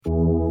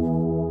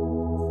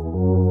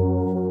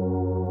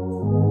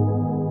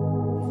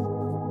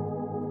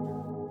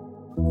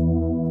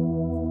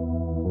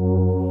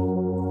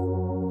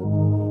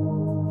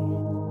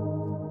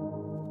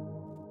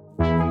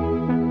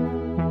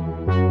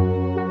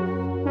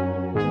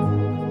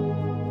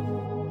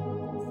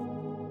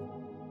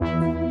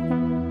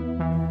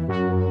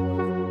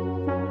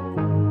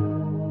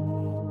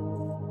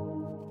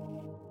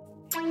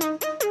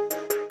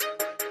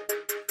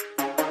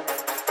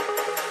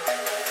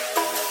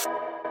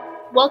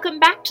Welcome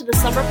back to the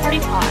Summer Party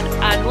Pod.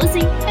 I'm Lizzie.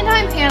 And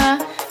I'm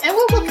Hannah, and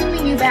we're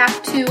welcoming you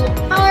back to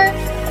our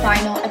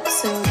final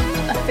episode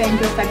of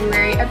Fangirl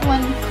February.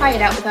 Everyone, cry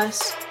it out with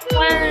us.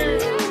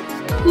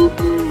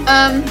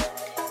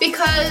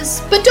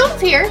 But don't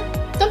fear,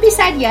 don't be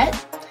sad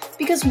yet,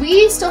 because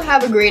we still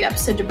have a great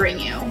episode to bring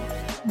you.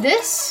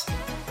 This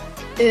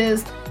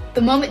is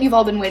the moment you've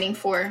all been waiting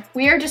for.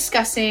 We are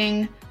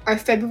discussing our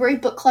February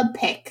book club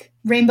pick,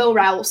 Rainbow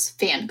Rowell's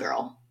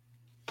Fangirl.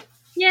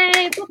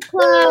 Yay, book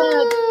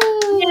club!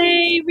 Woo!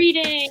 Yay,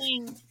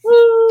 reading!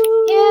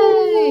 Woo!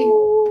 Yay!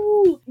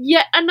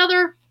 Yet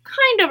another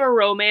kind of a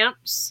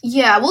romance.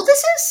 Yeah, well,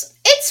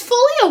 it's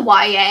fully a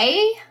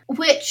YA,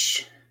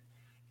 which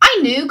I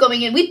knew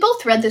going in. We'd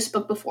both read this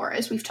book before,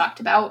 as we've talked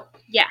about.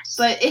 Yes.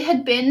 But it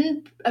had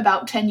been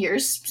about 10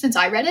 years since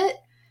I read it.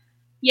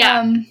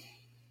 Yeah.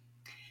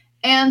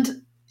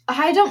 And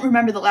I don't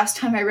remember the last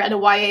time I read a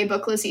YA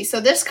book, Lizzie, so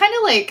this kind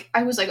of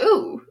I was like,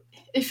 ooh,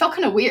 it felt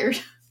kind of weird.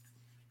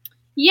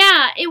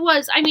 Yeah, it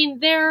was. I mean,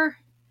 the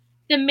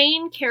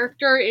main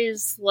character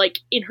is,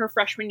 in her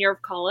freshman year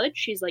of college.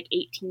 She's,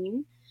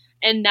 18.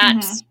 And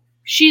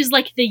she's,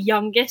 the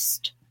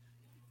youngest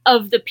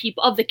of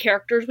the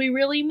characters we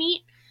really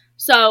meet.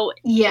 So,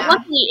 yeah.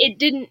 Luckily,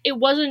 it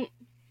wasn't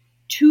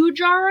too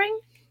jarring.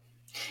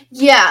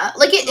 Yeah,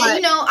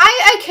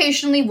 I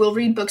occasionally will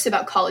read books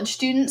about college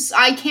students.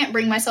 I can't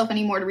bring myself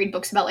anymore to read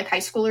books about, high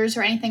schoolers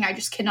or anything. I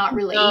just cannot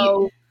relate.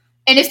 No.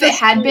 And if it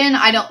had been,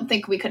 I don't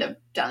think we could have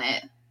done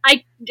it.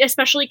 I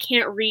especially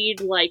can't read,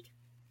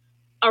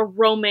 a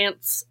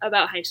romance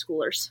about high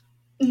schoolers.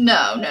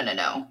 No.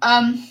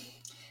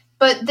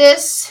 But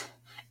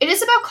it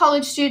is about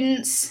college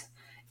students.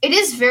 It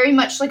is very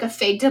much like a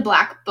fade to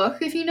black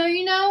book, if you know,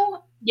 you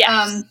know.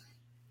 Yes.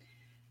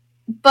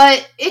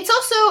 But it's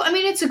also,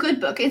 it's a good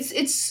book. I was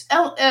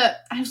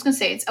going to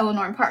say it's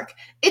Eleanor Park.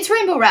 It's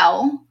Rainbow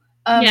Rowell,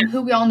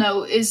 who we all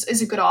know is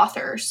a good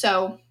author.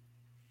 So,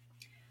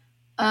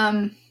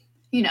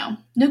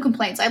 no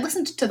complaints. I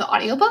listened to the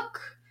audiobook.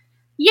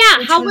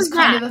 Yeah, how was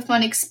that? Kind of a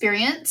fun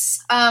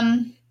experience.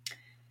 It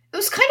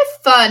was kind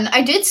of fun.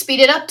 I did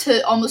speed it up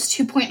to almost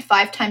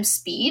 2.5 times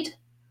speed.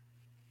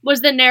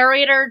 Was the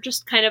narrator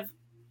just kind of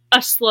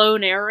a slow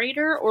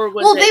narrator, or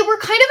was they were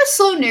kind of a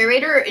slow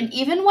narrator, and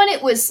even when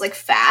it was,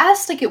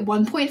 fast, at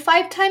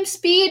 1.5 times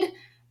speed,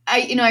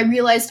 I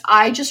realized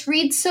I just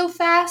read so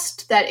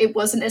fast that it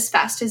wasn't as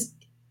fast as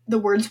the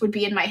words would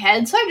be in my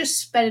head, so I just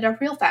sped it up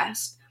real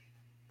fast.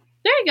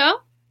 There you go.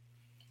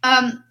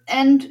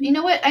 And you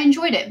know what? I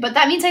enjoyed it, but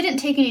that means I didn't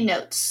take any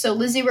notes. So,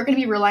 Lizzie, we're going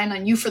to be relying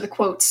on you for the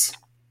quotes.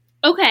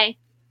 Okay.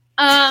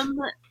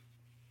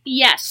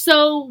 Yes.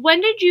 So,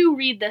 when did you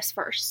read this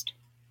first?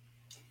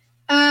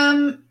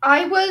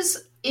 I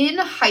was in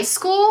high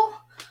school.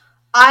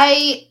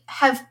 I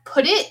have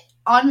put it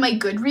on my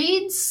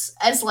Goodreads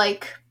as,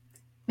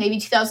 maybe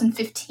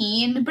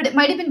 2015, but it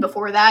might have been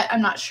before that.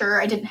 I'm not sure.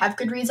 I didn't have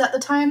Goodreads at the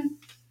time.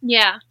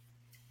 Yeah.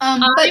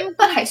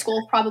 But high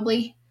school,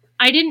 probably.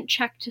 I didn't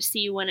check to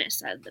see when it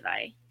said that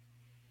I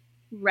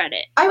read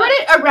it. I read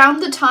it around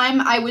the time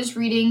I was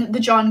reading the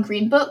John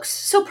Green books,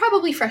 so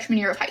probably freshman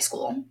year of high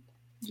school.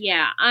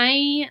 Yeah,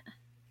 I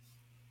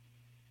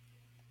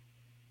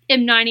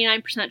am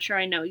 99% sure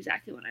I know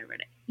exactly when I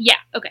read it. Yeah,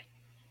 okay.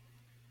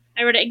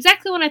 I read it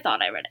exactly when I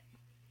thought I read it.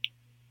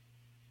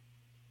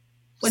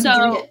 When did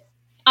you read it?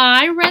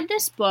 I read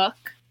this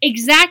book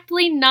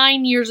exactly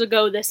 9 years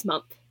ago this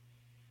month.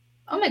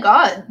 Oh my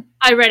god.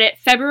 I read it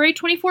February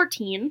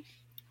 2014.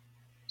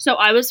 So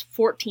I was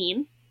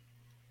 14.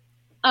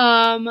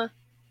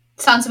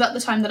 Sounds about the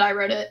time that I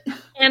read it.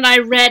 And I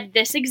read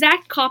this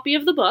exact copy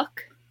of the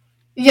book.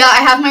 Yeah,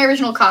 I have my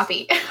original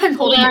copy. I'm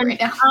holding it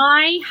right now.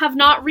 I have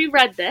not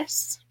reread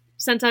this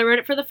since I read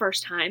it for the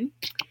first time.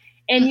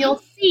 And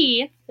you'll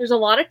see there's a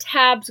lot of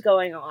tabs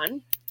going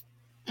on.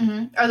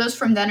 Mm-hmm. Are those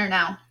from then or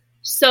now?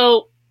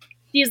 So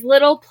these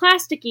little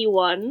plasticky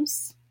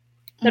ones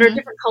that are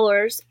different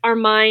colors are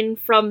mine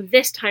from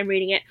this time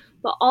reading it.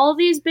 But all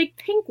these big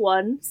pink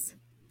ones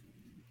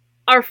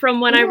are from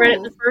when I read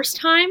it the first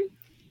time.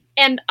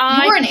 And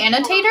you were an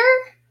annotator?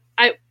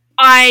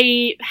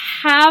 I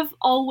have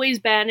always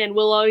been and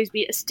will always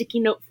be a sticky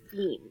note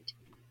fiend.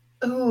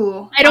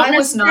 Ooh, I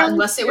was not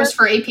unless it was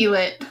for AP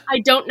Lit. I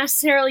don't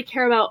necessarily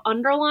care about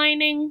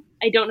underlining.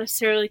 I don't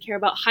necessarily care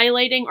about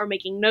highlighting or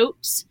making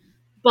notes.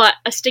 But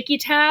a sticky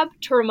tab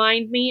to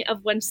remind me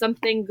of when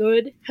something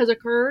good has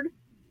occurred.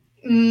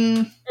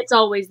 It's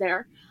always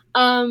there.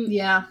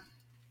 Yeah.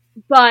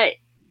 But,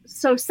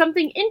 so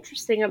something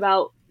interesting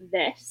about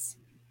this,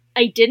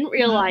 I didn't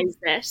realize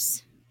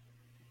this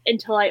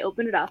until I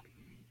opened it up,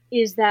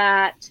 is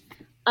that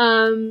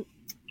when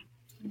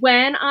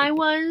I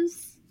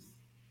was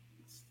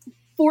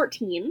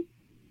 14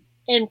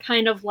 and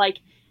kind of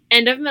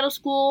end of middle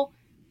school,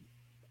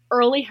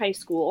 early high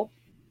school,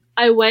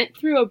 I went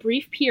through a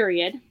brief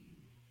period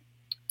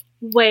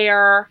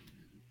where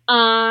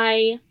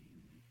I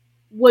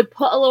would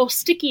put a little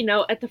sticky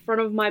note at the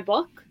front of my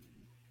book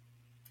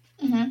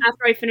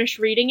after I finished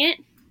reading it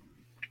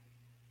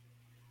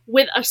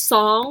with a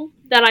song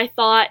that I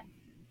thought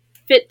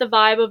fit the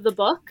vibe of the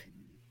book.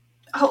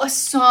 Oh, a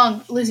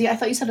song. Lizzie, I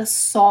thought you said a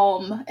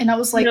psalm. And I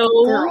was like, No.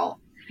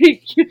 girl.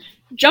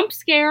 Jump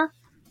scare.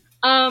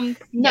 No.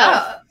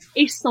 Yeah.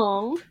 A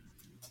song.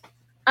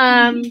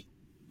 And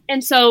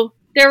so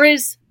there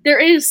is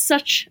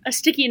such a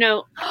sticky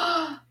note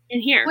in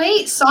here.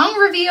 Wait, song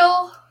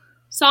reveal.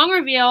 Song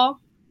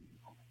reveal.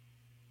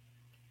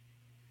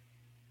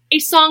 A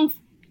song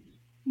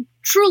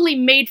truly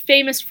made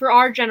famous for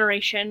our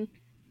generation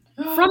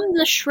from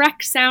the Shrek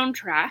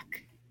soundtrack.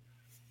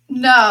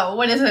 No,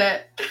 what is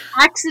it?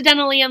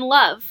 Accidentally in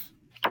Love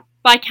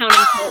by Counting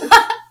Crows.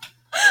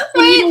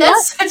 Wait,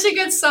 that's such a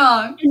good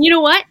song. And you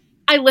know what?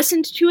 I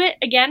listened to it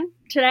again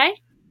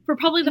today for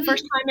probably the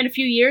first time in a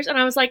few years, and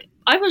I was like,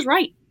 I was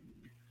right.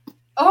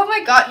 Oh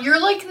my god,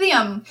 you're like the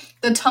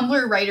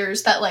Tumblr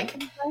writers that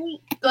like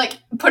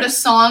put a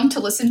song to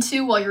listen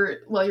to while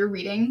you're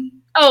reading.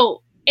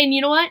 Oh, and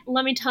you know what?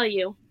 Let me tell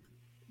you.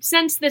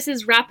 Since this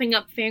is wrapping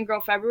up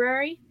Fangirl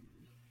February,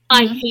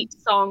 I hate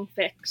song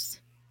fics.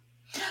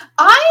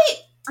 I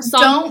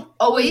don't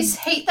always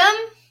hate them,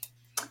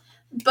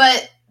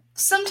 but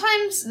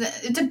sometimes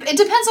it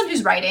depends on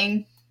who's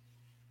writing.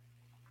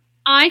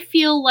 I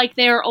feel like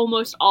they're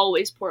almost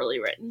always poorly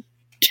written.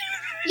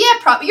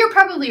 Yeah, you're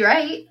probably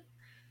right.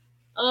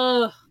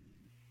 Ugh.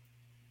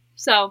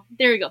 So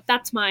there you go.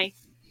 That's my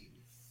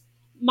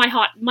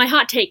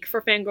hot take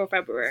for Fangirl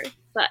February.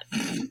 But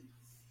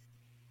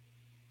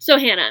so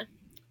Hannah,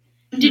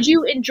 did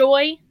you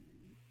enjoy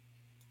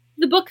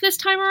the book this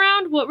time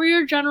around? What were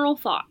your general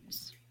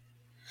thoughts?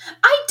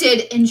 I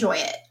did enjoy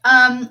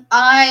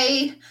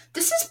it.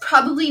 This is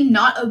probably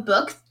not a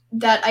book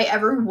that I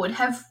ever would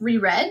have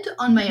reread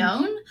on my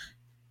own,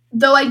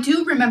 though I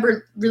do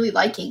remember really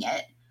liking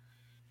it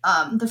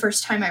the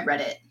first time I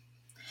read it.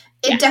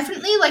 It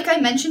definitely, like I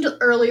mentioned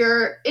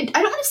earlier, I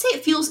don't want to say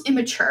it feels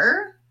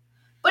immature,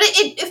 but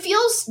it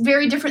feels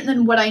very different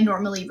than what I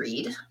normally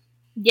read.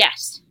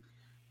 Yes.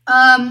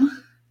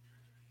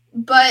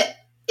 But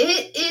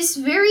it is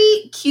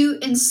very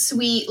cute and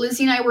sweet.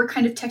 Lizzie and I were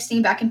kind of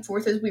texting back and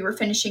forth as we were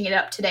finishing it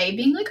up today,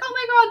 being like, oh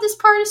my god, this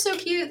part is so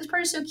cute, this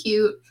part is so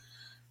cute.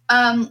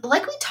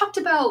 Like we talked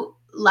about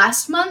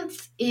last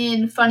month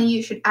in Funny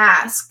You Should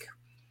Ask,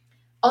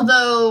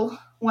 although,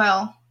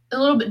 well, a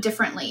little bit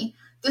differently.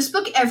 This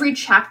book, every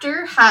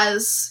chapter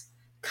has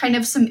kind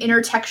of some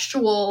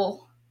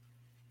intertextual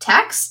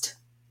text.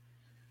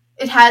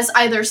 It has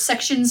either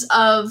sections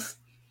of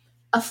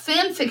a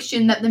fan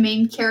fiction that the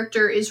main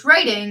character is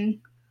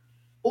writing,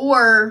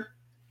 or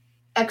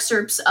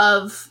excerpts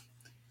of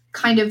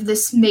kind of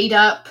this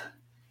made-up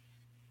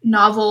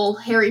novel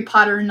Harry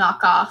Potter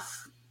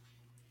knockoff.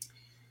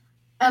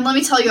 And let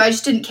me tell you, I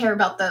just didn't care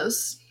about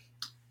those.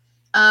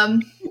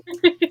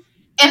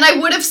 And I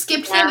would have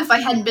skipped them if I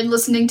hadn't been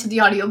listening to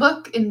the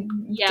audiobook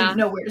and didn't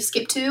know where to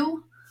skip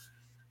to.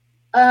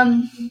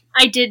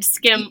 I did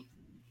skim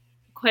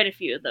quite a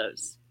few of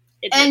those.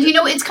 And, you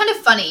know, it's kind of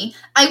funny.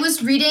 I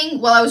was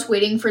reading, while I was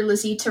waiting for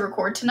Lizzie to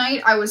record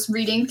tonight, I was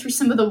reading through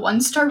some of the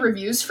 1-star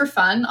reviews for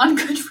fun on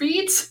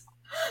Goodreads.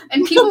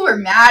 And people were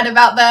mad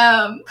about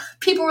them.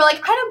 People were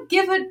like, I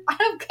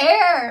don't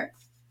care.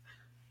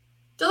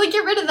 They're like,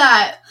 get rid of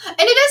that. And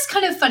it is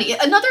kind of funny.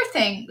 Another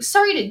thing,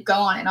 sorry to go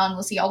on and on,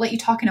 Lizzie, I'll let you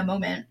talk in a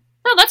moment.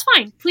 No, that's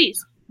fine,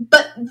 please.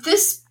 But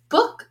this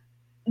book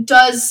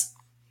does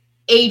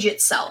age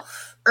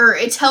itself, or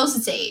it tells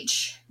its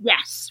age.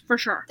 Yes, for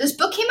sure. This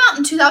book came out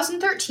in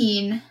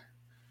 2013.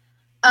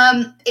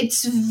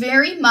 It's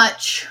very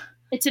much...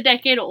 It's a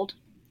decade old.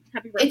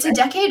 Happy birthday. It's a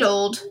decade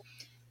old.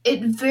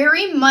 It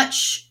very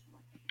much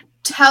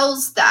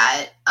tells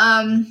that.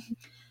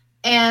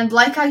 And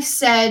like I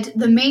said,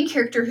 the main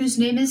character, whose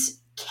name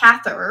is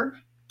Kath,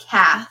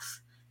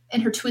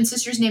 and her twin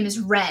sister's name is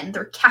Ren.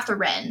 They're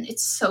Catherine.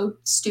 It's so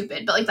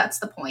stupid, but like that's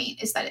the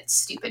point, is that it's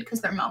stupid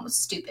because their mom was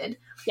stupid.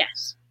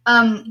 Yes.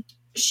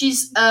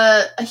 She's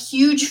a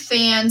huge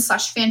fan /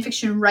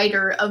 fanfiction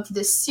writer of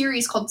this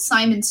series called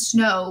Simon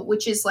Snow,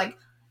 which is like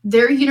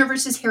their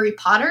universe is Harry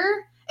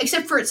Potter,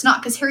 except for it's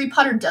not, because Harry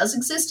Potter does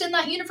exist in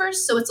that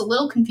universe, so it's a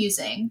little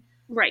confusing.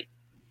 Right.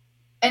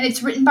 And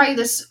it's written by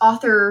this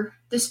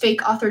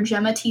fake author,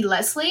 Gemma T.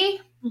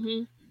 Leslie,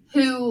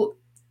 who,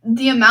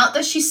 the amount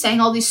that she's saying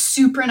all these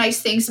super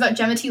nice things about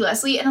Gemma T.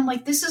 Leslie, and I'm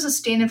like, this is a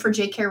stand-in for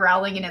J.K.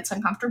 Rowling, and it's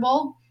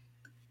uncomfortable.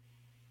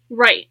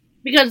 Right.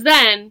 Because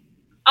then,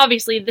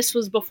 obviously, this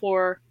was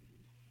before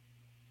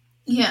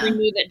we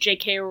knew that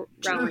J.K.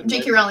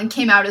 Rowling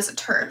came out as a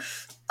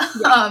TERF.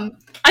 Yeah.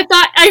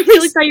 I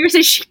really thought you were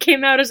saying she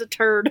came out as a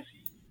turd.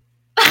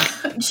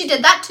 She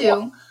did that too.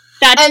 Well,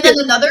 then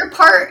another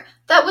part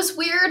that was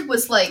weird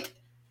was like,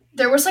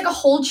 there was like a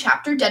whole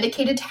chapter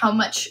dedicated to how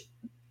much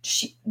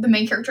the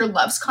main character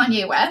loves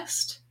Kanye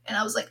West. And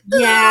I was like,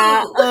 ugh.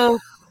 Yeah. Oh.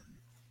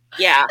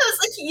 Yeah. I was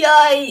like,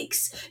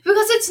 yikes.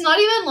 Because it's not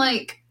even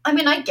like, I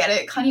mean, I get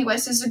it. Kanye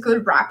West is a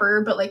good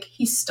rapper, but like,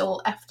 he's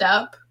still effed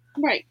up.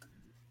 Right.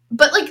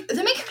 But like,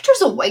 the main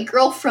character's a white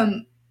girl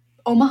from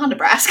Omaha,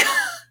 Nebraska.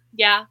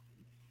 Yeah.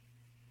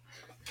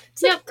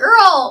 It's like,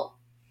 girl,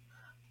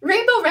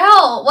 Rainbow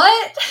Rowell,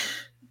 what?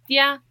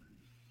 Yeah.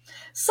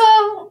 So,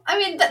 I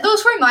mean,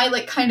 those were my,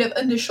 like, kind of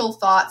initial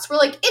thoughts. We're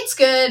like, it's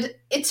good.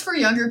 It's for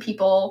younger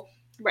people.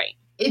 Right.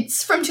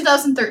 It's from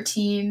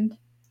 2013.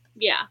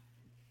 Yeah.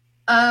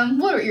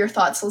 What were your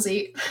thoughts,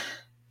 Lizzie?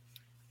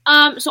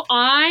 So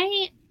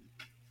I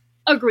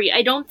agree.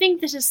 I don't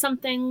think this is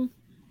something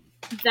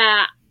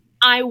that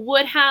I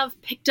would have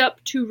picked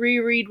up to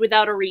reread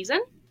without a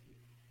reason.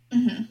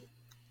 Mm-hmm.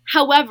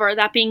 However,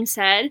 that being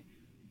said,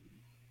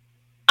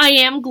 I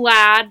am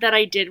glad that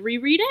I did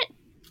reread it.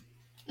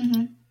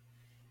 Mm-hmm.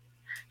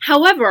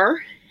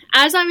 However,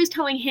 as I was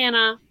telling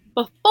Hannah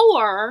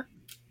before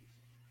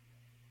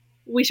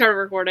we started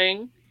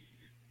recording,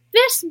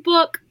 this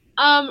book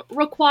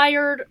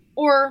required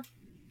or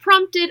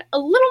prompted a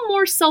little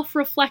more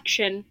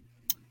self-reflection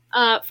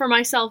for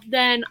myself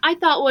than I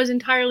thought was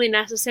entirely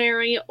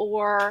necessary,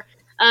 or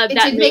it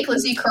did make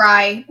Lizzie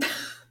cry.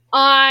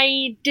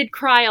 I did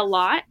cry a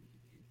lot.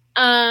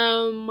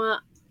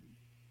 Not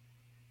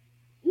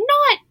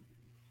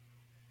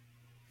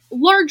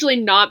largely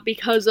not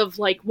because of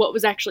like what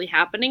was actually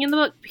happening in the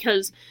book,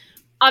 because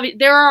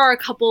there are a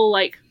couple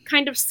like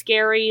kind of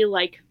scary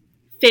like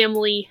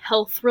family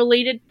health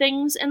related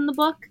things in the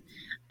book.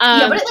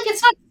 Yeah, but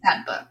it's not a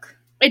sad book.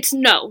 It's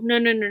no.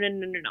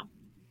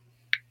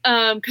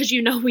 Because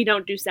we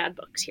don't do sad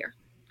books here.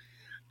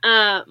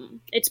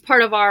 It's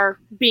part of our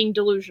being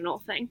delusional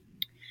thing.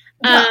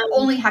 Yeah,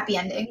 only happy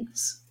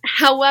endings.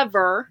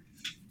 However,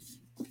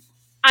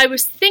 I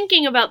was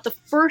thinking about the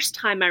first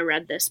time I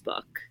read this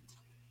book.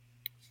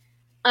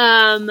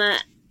 And,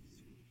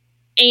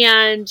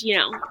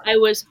 I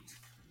was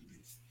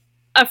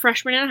a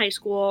freshman in high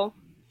school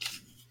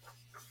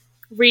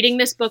reading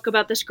this book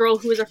about this girl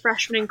who was a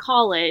freshman in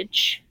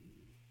college.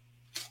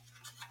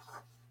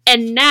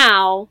 And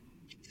now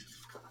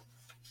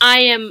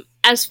I am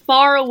as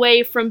far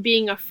away from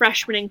being a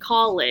freshman in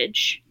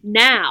college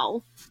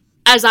now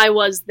as I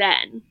was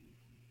then,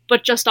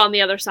 but just on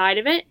the other side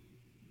of it.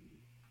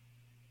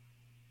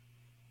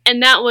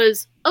 And that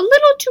was a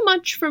little too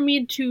much for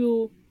me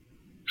to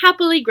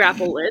happily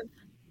grapple with.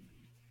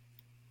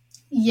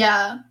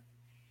 Yeah.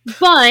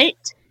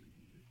 But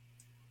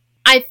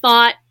I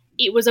thought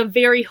it was a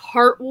very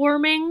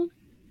heartwarming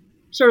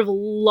sort of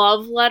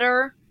love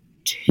letter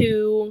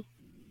to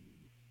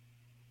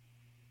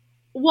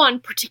one,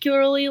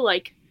 particularly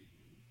like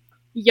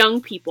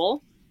young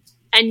people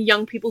and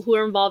young people who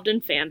are involved in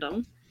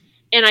fandom.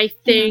 And I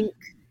think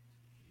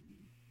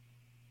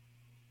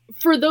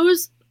for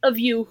those of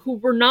you who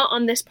were not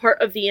on this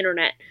part of the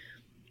internet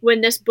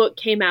when this book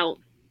came out,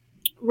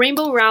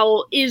 Rainbow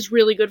Rowell is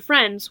really good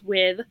friends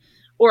with,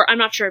 or I'm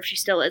not sure if she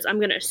still is, I'm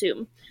going to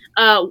assume,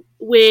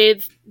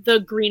 with the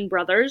Green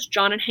brothers,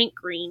 John and Hank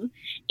Green,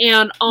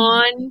 and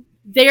on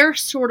their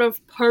sort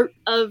of part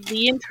of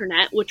the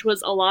internet, which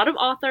was a lot of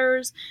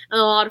authors and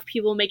a lot of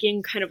people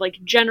making kind of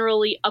like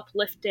generally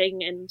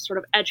uplifting and sort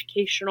of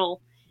educational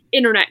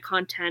internet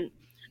content.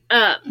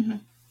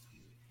 The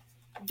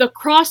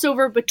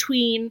crossover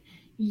between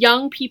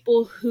young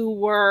people who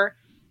were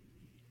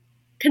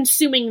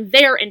consuming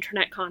their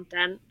internet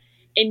content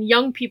and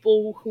young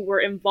people who were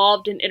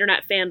involved in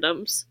internet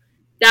fandoms,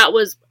 that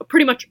was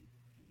pretty much,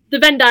 the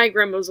Venn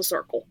diagram was a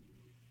circle.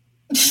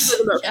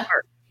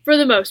 For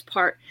the most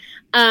part.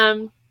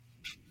 And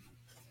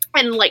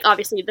like,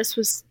 obviously this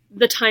was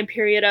the time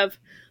period of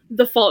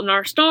The Fault in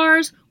Our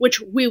Stars,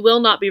 which we will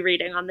not be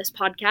reading on this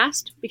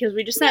podcast, because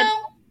we just said,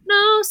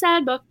 no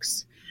sad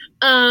books.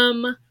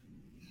 So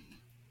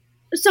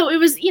it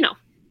was,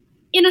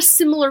 in a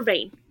similar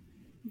vein.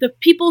 The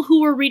people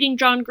who were reading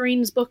John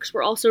Green's books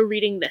were also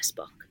reading this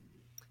book.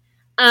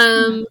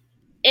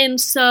 And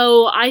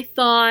so I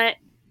thought,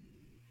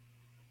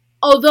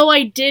 although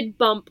I did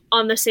bump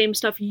on the same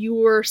stuff you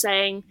were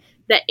saying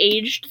that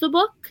aged the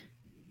book,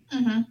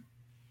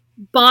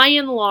 by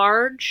and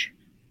large,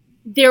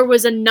 there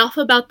was enough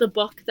about the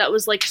book that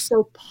was like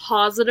so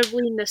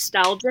positively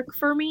nostalgic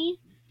for me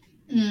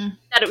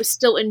that it was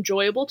still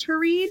enjoyable to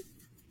read.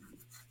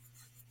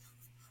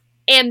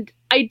 And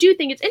I do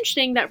think it's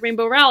interesting that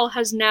Rainbow Rowell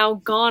has now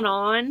gone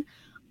on.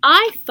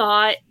 I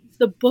thought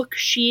the book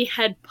she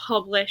had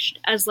published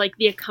as like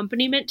the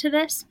accompaniment to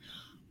this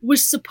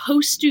was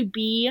supposed to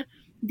be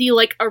the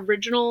like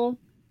original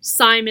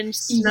Simon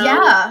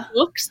Snow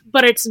books,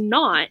 but it's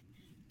not.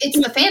 It's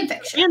the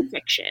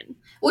fanfiction.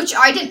 Which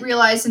I didn't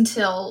realize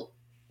until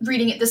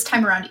reading it this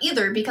time around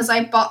either, because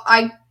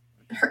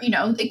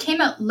it came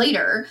out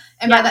later,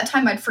 and by that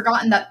time I'd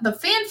forgotten that the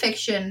fan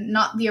fiction,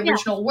 not the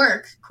original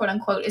work, quote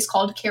unquote, is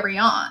called Carry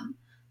On.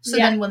 So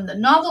then when the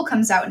novel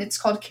comes out and it's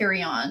called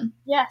Carry On.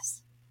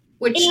 Yes.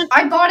 Which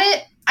I bought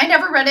it. I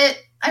never read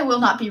it. I will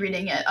not be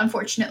reading it,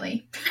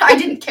 unfortunately. I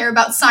didn't care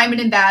about Simon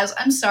and Baz.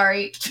 I'm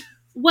sorry.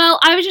 Well,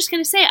 I was just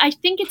going to say, I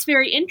think it's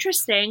very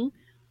interesting.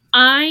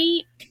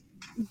 I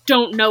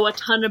don't know a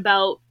ton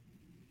about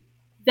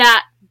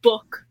that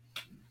book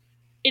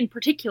in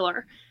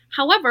particular.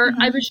 However,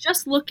 I was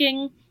just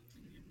looking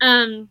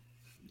on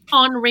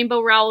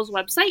Rainbow Rowell's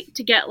website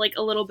to get like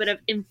a little bit of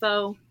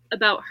info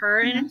about her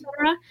and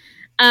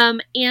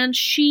etc. And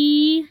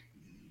she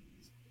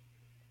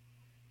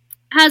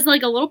has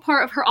like a little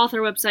part of her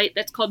author website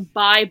that's called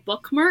Buy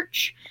Book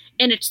Merch,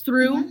 and it's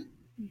through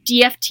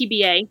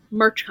DFTBA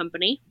Merch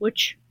Company,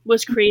 which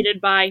was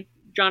created by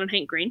John and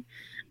Hank Green.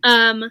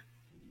 Where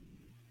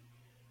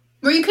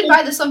you could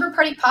buy the Slumber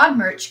Party Pod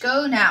merch.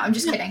 Go now. I'm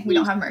just kidding. We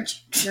don't have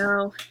merch.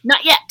 No,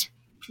 not yet.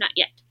 Not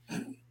yet.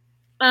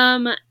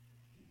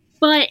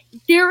 But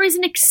there is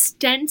an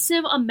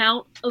extensive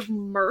amount of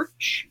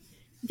merch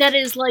that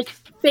is like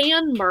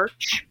fan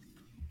merch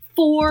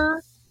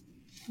for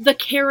the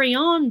Carry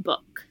On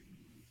book.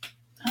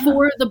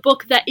 For the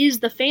book that is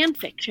the fan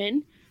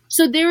fiction.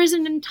 So there is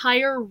an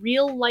entire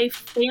real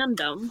life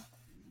fandom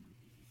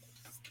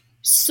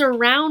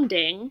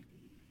surrounding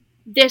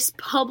this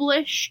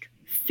published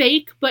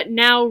fake but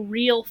now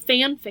real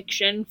fan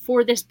fiction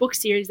for this book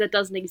series that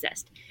doesn't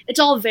exist. It's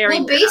all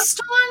very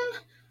based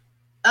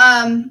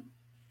on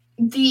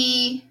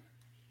the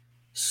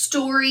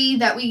story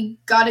that we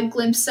got a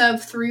glimpse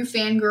of through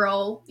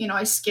Fangirl,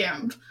 I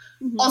skimmed.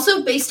 Mm-hmm.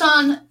 Also based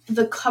on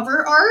the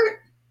cover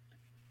art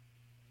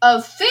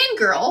of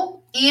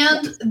Fangirl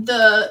and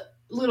the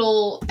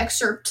little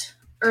excerpt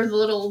or the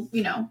little,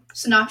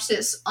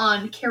 synopsis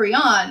on Carry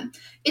On,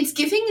 it's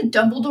giving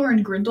Dumbledore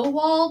and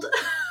Grindelwald.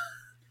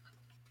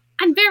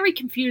 I'm very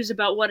confused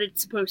about what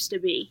it's supposed to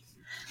be.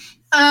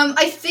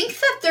 I think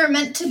that they're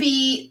meant to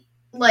be,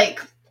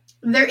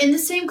 they're in the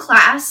same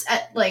class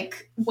at,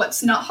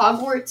 what's not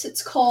Hogwarts,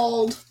 it's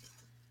called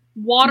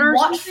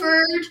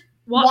Watford,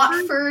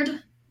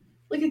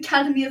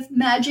 Academy of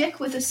Magic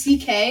with a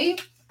CK.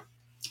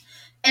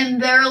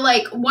 And they're,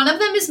 one of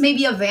them is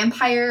maybe a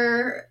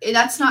vampire,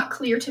 that's not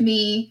clear to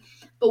me,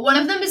 but one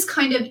of them is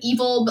kind of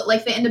evil, but,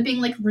 they end up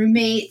being,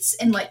 roommates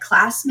and,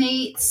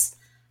 classmates.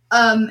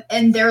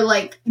 And they're,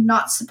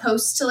 not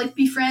supposed to,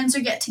 be friends or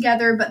get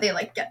together, but they,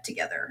 get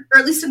together. Or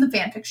at least in the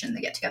fanfiction,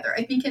 they get together.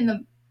 I think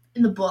in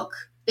the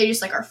book, they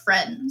just, are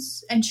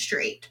friends and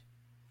straight.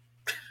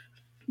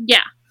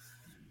 Yeah.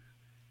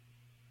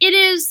 It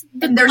is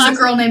and there's a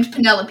girl named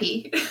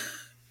Penelope.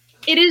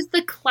 It is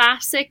the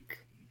classic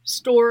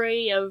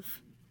story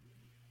of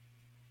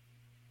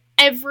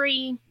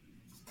every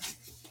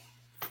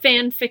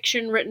fan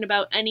fiction written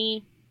about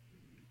any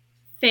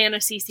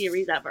fantasy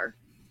series ever.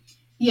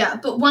 Yeah,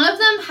 but one of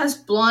them has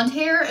blonde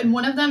hair and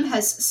one of them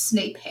has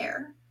Snape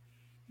hair.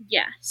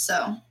 Yeah.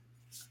 So,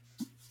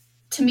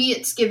 to me,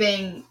 it's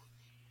giving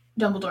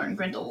Dumbledore and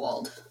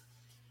Grindelwald.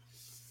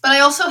 But I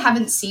also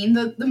haven't seen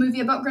the movie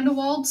about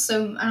Grindelwald,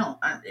 so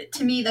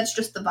to me, that's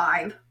just the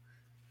vibe.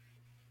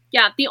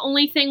 Yeah, the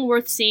only thing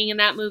worth seeing in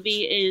that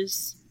movie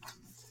is,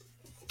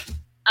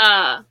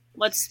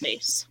 what's his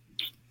face?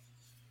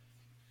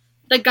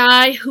 The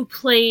guy who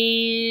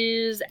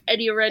plays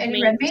Eddie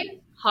Redmayne's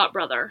hot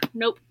brother.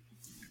 Nope.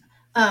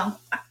 Oh,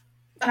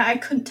 I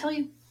couldn't tell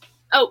you.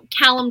 Oh,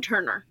 Callum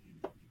Turner.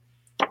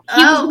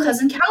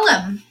 Cousin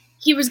Callum.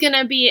 He was going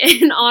to be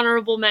an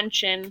honorable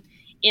mention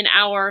in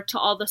our To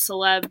All the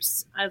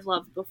Celebs I've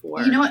Loved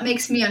Before. You know what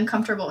makes me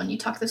uncomfortable when you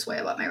talk this way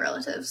about my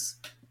relatives?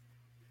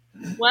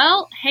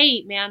 Well,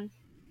 hey, man.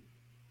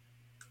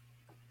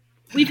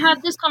 We've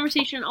had this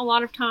conversation a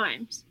lot of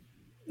times.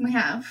 We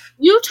have.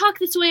 You talk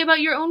this way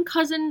about your own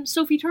cousin,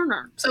 Sophie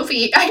Turner.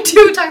 Sophie, I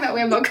do talk that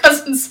way about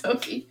cousin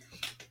Sophie.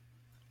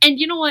 And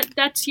you know what?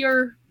 That's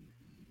your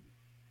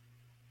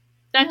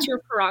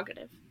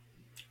prerogative.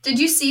 Did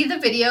you see the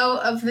video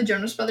of the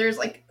Jonas Brothers,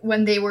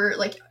 when they were,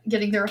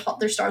 getting their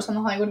stars on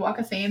the Hollywood Walk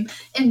of Fame?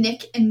 And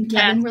Nick and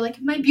Kevin were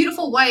like, my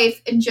beautiful wife.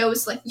 And Joe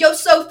was like, yo,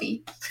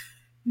 Sophie.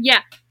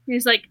 Yeah.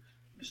 He's like,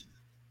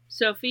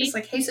 Sophie? It's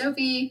like, hey,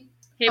 Sophie.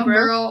 Hey, bro.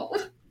 Girl.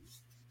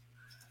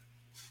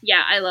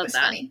 Yeah, I love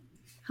that. Funny.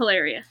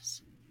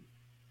 Hilarious.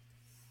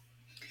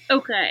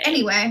 Okay.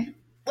 Anyway,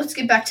 let's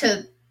get back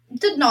to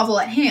the novel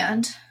at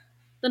hand.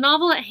 The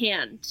novel at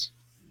hand.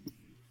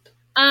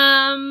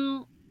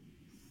 Oh,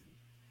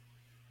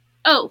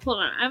 hold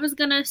on. I was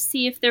gonna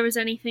see if there was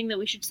anything that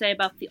we should say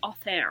about the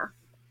author.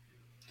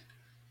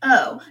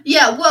 Oh,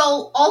 yeah,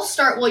 well, I'll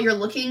start while you're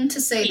looking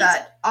to say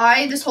that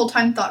I, this whole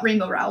time, thought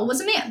Rainbow Rowell was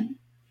a man.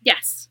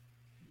 Yes.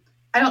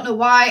 I don't know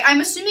why.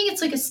 I'm assuming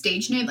it's a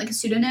stage name, a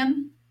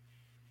pseudonym.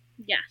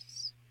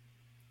 Yes.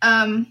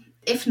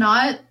 If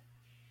not,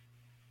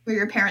 were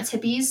your parents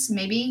hippies?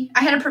 Maybe.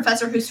 I had a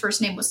professor whose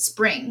first name was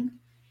Spring,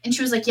 and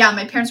she was like, yeah,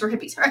 my parents were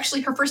hippies.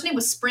 Actually, her first name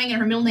was Spring, and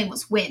her middle name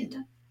was Wind.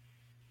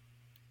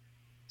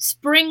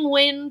 Spring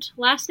Wind,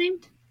 last name?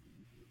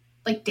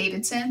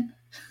 Davidson.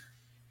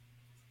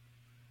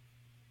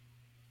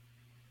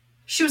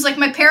 She was like,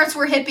 my parents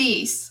were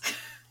hippies.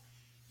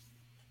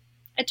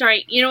 It's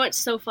alright. You know what's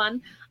so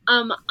fun?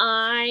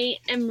 I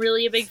am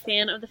really a big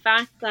fan of the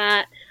fact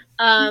that,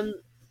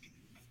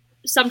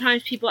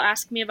 sometimes people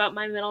ask me about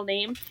my middle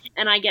name,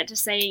 and I get to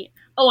say,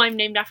 oh, I'm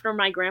named after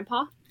my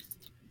grandpa.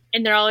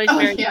 And they're always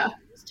very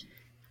confused.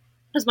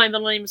 Because my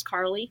middle name is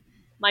Carly.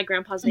 My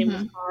grandpa's name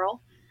was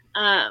Carl.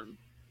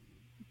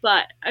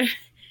 But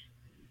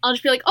I'll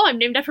just be like, oh, I'm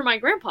named after my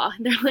grandpa.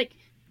 And they're like,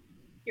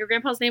 your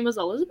grandpa's name was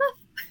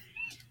Elizabeth?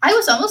 I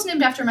was almost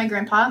named after my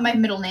grandpa, my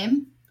middle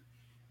name.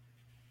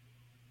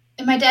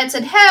 And my dad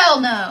said, hell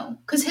no,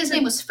 because his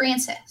name was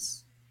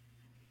Francis.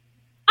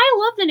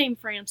 love the name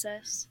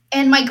Francis.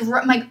 And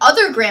my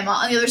other grandma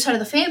on the other side of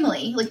the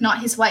family, like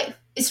not his wife,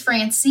 is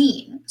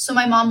Francine. So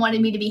my mom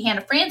wanted me to be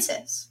Hannah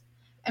Francis.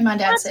 And my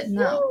dad said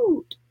no.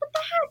 Cute. What the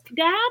heck,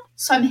 Dad?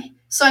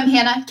 So I'm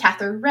Hannah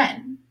Catherine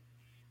Wren.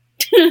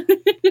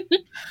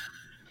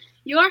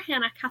 You are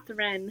Hannah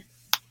Catherine.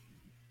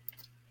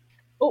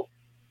 Oh.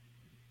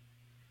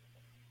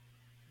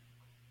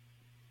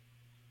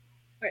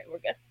 Alright, we're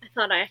good. I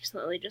thought I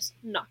accidentally just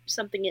knocked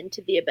something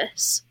into the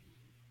abyss.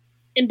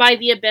 And by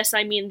the abyss,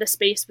 I mean the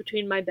space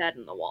between my bed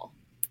and the wall.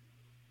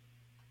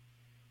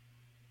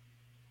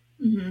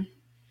 Mm-hmm.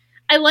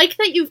 I like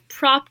that you've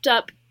propped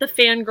up the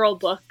fangirl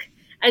book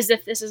as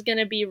if this is going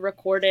to be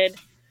recorded.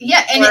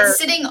 Yeah, and it's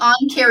sitting on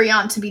Carry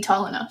On to be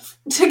tall enough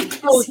to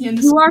see in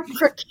the You are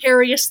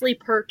precariously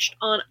perched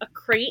on a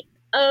crate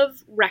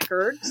of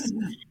records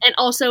and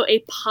also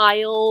a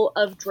pile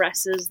of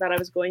dresses that I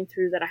was going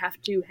through that I have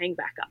to hang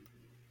back up.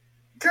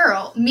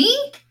 Girl,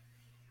 me?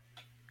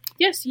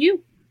 Yes,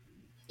 you.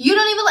 You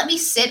don't even let me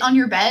sit on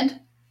your bed?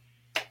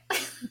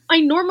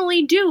 I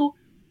normally do,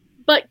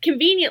 but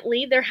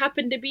conveniently there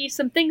happened to be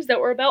some things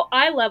that were about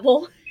eye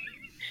level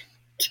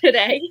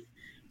today.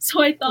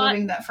 So I thought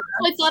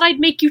I'd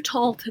make you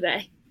tall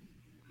today.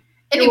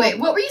 Anyway,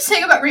 what were you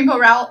saying about Rainbow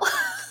Rowell?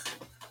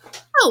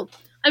 Oh,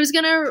 I was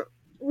gonna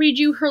read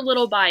you her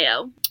little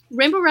bio.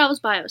 Rainbow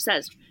Rowell's bio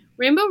says,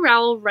 Rainbow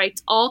Rowell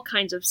writes all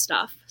kinds of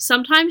stuff.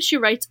 Sometimes she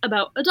writes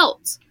about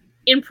adults,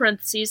 in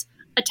parentheses,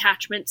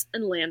 attachments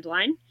and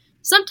landline.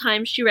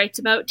 Sometimes she writes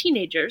about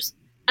teenagers,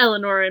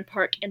 Eleanor and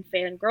Park and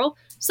Fangirl.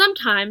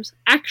 Sometimes,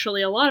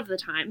 actually a lot of the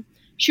time,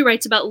 she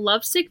writes about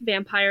lovesick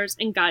vampires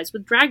and guys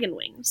with dragon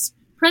wings.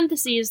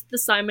 Parentheses, the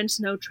Simon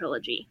Snow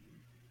trilogy.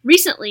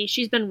 Recently,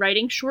 she's been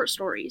writing short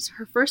stories.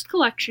 Her first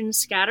collection,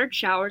 Scattered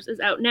Showers, is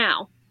out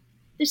now.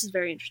 This is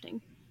very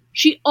interesting.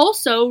 She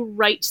also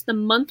writes the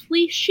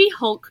monthly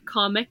She-Hulk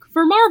comic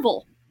for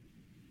Marvel.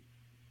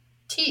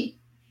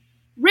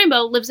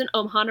 Rainbow lives in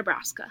Omaha,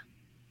 Nebraska.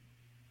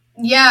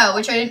 Yeah,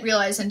 which I didn't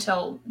realize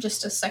until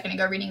just a second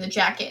ago reading the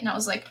jacket, and I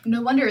was like,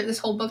 no wonder this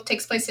whole book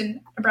takes place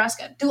in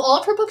Nebraska. Do all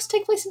of her books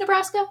take place in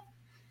Nebraska?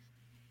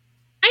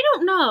 I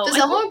don't know. Does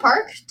Eleanor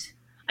Park?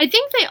 I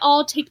think they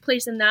all take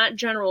place in that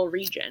general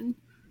region.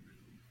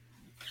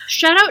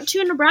 Shout out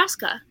to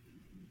Nebraska.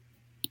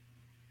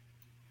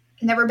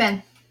 Never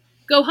been.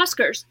 Go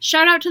Huskers.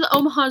 Shout out to the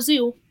Omaha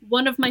Zoo,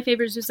 one of my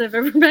favorite zoos I've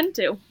ever been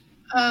to.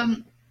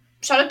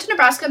 Shout out to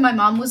Nebraska. My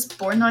mom was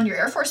born on your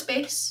Air Force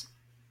Base.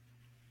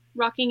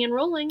 Rocking and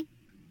rolling.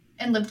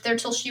 And lived there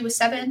till she was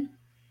 7.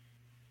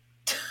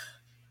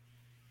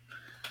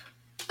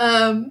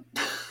 Shout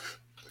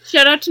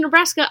out to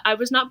Nebraska. I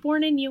was not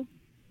born in you.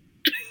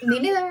 Me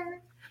neither.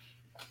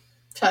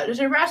 Shout out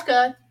to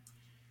Nebraska.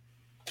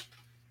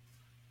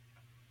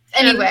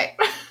 Anyway.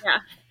 Yeah.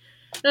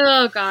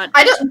 Oh, God.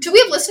 Do we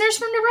have listeners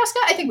from Nebraska?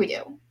 I think we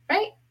do,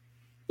 right?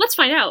 Let's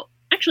find out.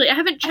 Actually, I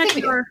haven't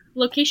checked our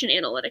location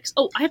analytics.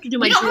 Oh, I have to do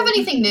my... We don't have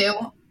anything new.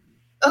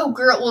 Oh,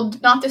 girl. Well,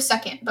 not this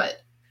second,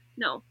 but...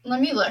 No. Let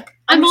me look.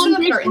 I'm just on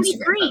looking at our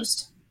 43. Instagram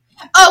post.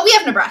 Oh, we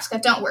have Nebraska.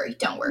 Don't worry.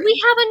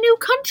 We have a new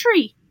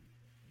country.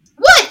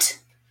 What?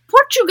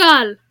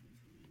 Portugal.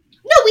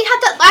 No, we had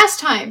that last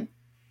time.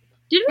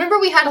 Did we? Remember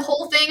we had a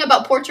whole thing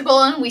about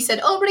Portugal, and we said,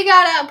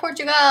 obrigada,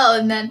 Portugal,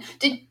 and then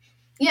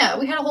yeah,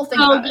 we had a whole thing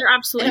about it. You're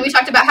absolutely And then we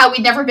talked about how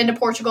we'd never been to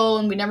Portugal,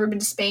 and we'd never been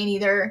to Spain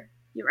either.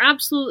 You're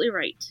absolutely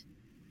right.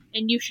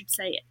 And you should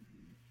say it.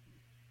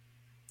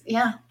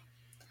 Yeah.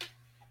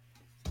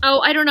 Oh,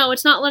 I don't know.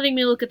 It's not letting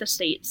me look at the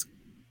states.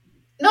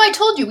 No, I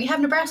told you. We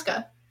have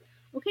Nebraska.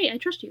 Okay, I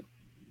trust you.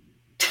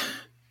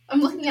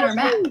 I'm looking at our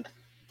map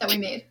that we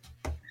made.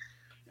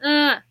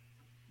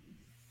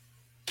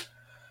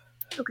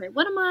 Okay,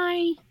 what am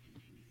I...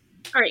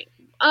 Alright,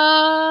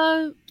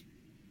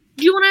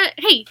 do you wanna...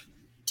 Hey,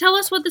 tell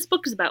us what this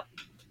book is about.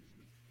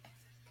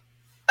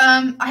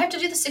 I have to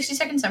do the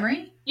 60-second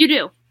summary? You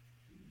do.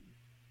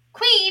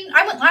 Queen,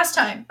 I went last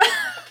time.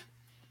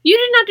 You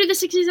did not do the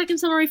 60-second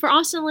summary for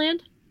Austin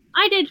Land.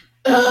 I did.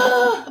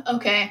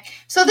 Okay.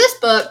 So this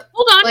book...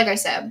 Hold on. Like I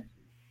said...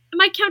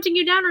 Am I counting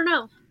you down or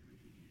no?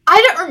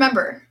 I don't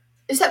remember.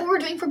 Is that what we're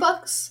doing for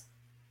books?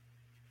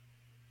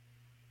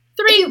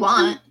 3, if you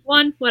want. 2,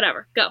 1,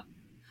 whatever. Go.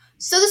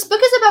 So this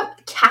book is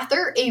about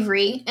Cather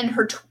Avery, and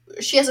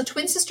she has a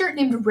twin sister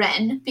named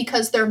Wren,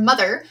 because their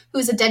mother, who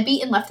is a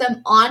deadbeat and left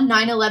them on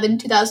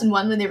 9/11/2001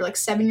 when they were like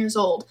 7 years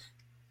old,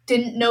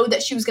 didn't know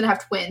that she was going to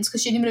have twins,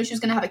 because she didn't even know she was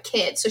going to have a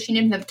kid, so she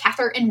named them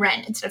Cather and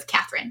Wren instead of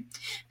Catherine.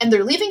 And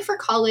they're leaving for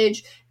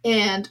college,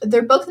 and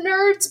they're both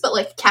nerds, but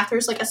like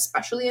Cather's like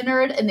especially a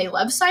nerd, and they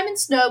love Simon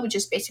Snow, which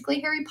is basically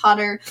Harry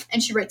Potter,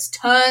 and she writes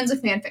tons of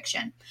fan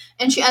fiction.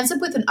 And she ends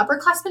up with an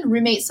upperclassman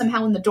roommate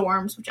somehow in the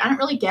dorms, which I don't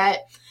really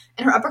get.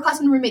 and her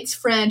upperclassman roommate's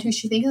friend, who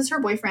she thinks is her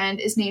boyfriend,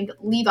 is named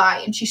Levi,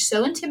 and she's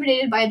so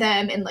intimidated by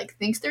them and like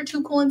thinks they're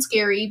too cool and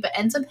scary, but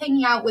ends up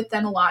hanging out with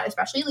them a lot,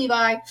 especially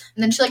Levi. And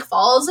then she like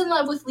falls in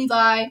love with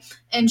Levi,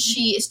 and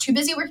she is too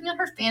busy working on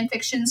her fan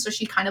fiction, so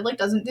she kind of like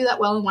doesn't do that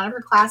well in one of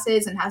her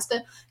classes and has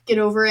to get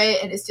over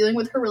it, and is dealing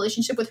with her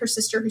relationship with her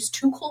sister, who's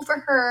too cool for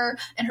her,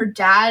 and her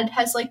dad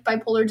has like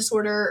bipolar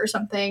disorder or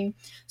something.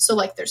 So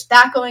like there's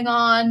that going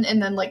on,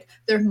 and then like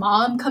their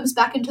mom comes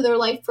back into their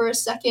life for a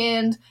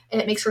second,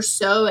 and it makes her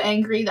so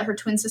angry that her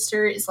twin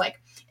sister is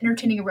like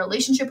entertaining a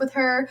relationship with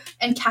her,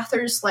 and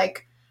Cather's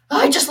like, oh,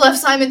 I just love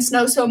Simon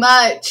Snow so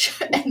much.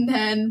 And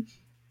then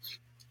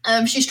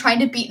she's trying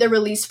to beat the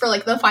release for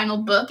like the final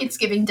book. It's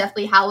giving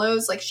Deathly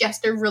Hallows, like she has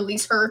to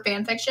release her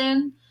fan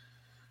fiction,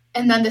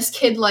 and then this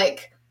kid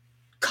like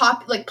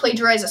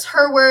plagiarizes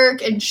her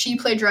work, and she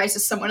plagiarizes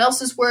someone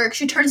else's work.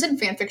 She turns in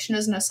fan fiction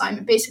as an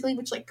assignment, basically,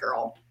 which like,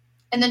 girl.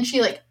 And then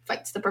she like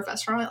fights the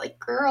professor on it, like,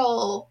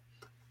 girl.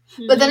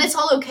 Mm-hmm. But then it's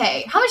all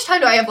okay. How much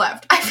time do I have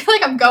left? I feel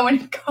like I'm going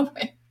and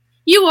going.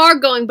 You are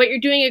going, but you're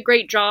doing a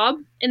great job,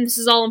 and this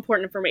is all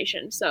important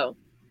information, so.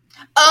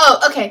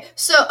 Oh, okay.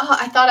 So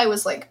I thought I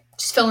was like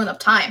just filling up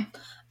time.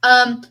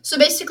 So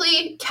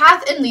basically,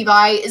 Kath and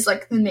Levi is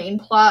like the main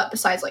plot,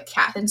 besides like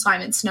Kath and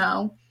Simon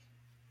Snow.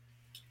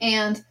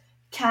 And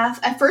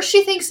Kath, at first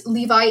she thinks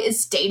Levi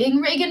is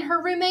dating Reagan,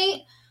 her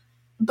roommate,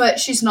 but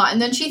she's not.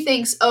 And then she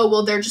thinks, oh,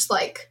 well, they're just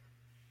like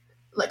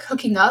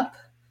hooking up,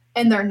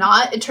 and they're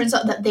not. It turns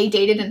out that they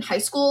dated in high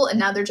school, and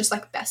now they're just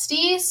like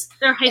besties.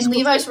 They're high school.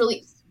 And Levi's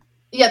really,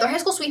 they're high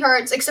school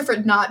sweethearts, except for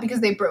not,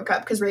 because they broke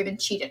up because Reagan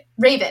cheated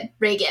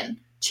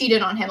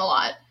on him a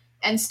lot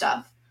and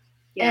stuff.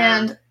 Yeah.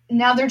 And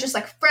now they're just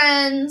like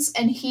friends,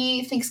 and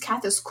he thinks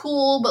Kath is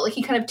cool, but like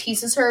he kind of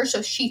teases her,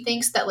 so she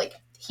thinks that like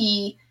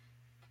he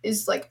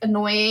is like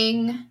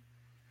annoying.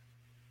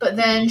 But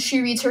then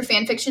she reads her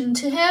fan fiction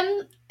to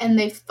him, and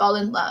they fall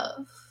in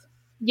love.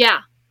 Yeah.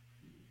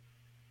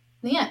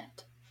 The end.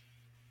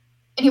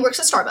 And he works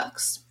at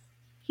Starbucks.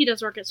 He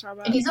does work at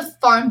Starbucks. And he's a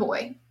farm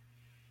boy.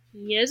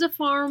 He is a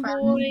farm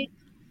boy.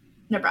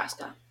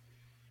 Nebraska.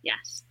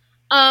 Yes.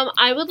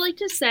 I would like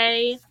to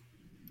say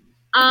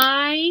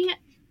I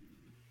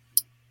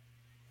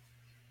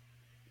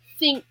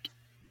think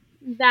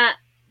that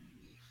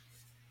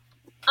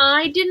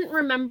I didn't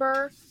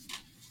remember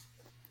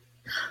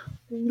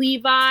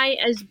Levi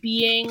as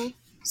being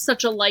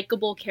such a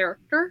likable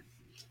character.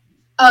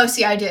 Oh,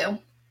 see, I do.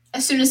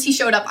 As soon as he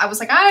showed up, I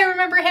was like, I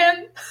remember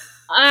him.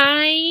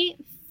 I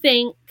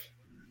think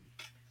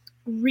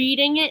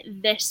reading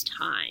it this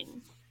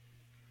time,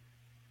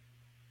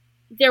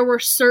 there were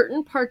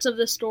certain parts of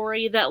the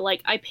story that,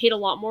 like, I paid a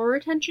lot more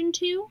attention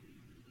to.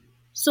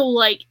 So,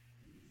 like,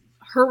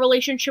 her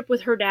relationship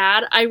with her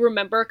dad, I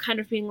remember kind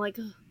of being like,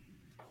 ugh.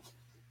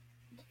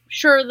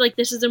 Sure, like,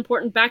 this is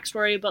important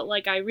backstory, but,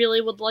 like, I really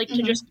would like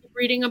to just keep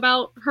reading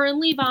about her and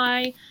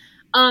Levi.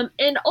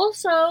 And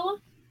also,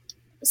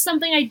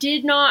 something I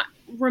did not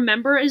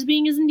remember as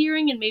being as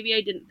endearing, and maybe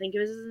I didn't think it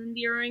was as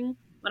endearing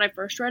when I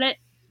first read it,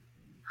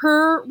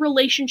 her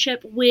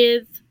relationship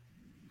with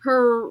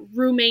her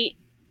roommate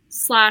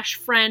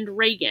 / friend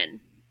Reagan.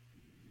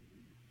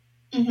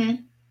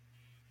 Mm-hmm.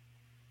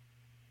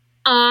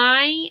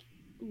 I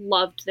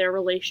loved their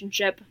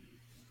relationship.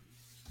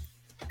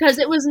 Because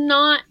it was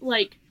not,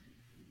 like,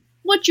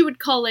 what you would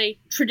call a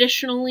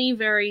traditionally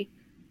very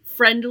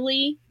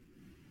friendly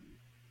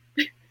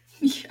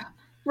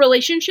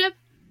relationship,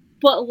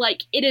 but,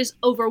 like, it is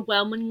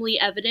overwhelmingly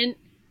evident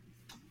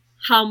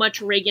how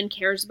much Reagan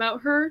cares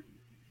about her.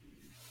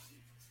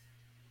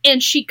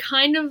 And she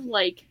kind of,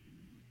 like,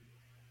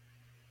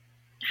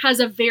 has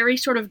a very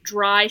sort of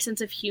dry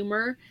sense of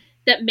humor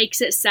that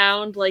makes it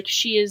sound like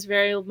she is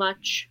very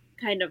much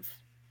kind of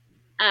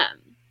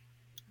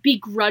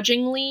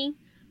begrudgingly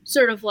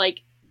sort of,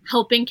 like,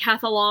 helping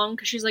Kath along,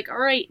 because she's like, all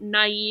right,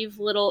 naive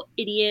little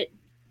idiot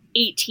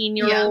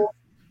 18-year-old,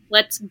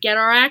 let's get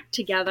our act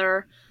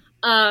together.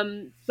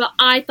 But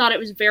I thought it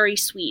was very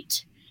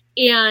sweet.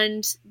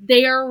 And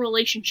their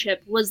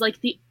relationship was like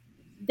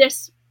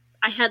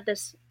I had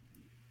this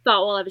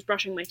thought while I was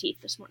brushing my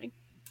teeth this morning.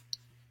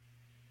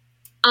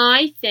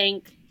 I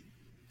think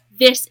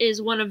this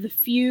is one of the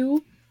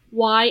few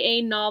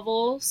YA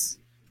novels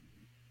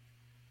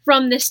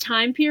from this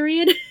time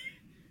period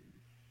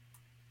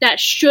that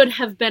should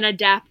have been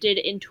adapted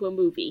into a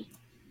movie.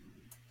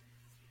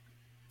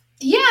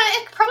 Yeah,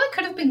 it probably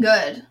could have been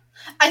good.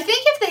 I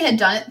think if they had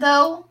done it,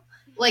 though,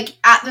 like,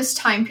 at this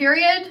time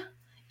period,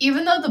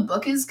 even though the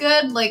book is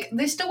good, like,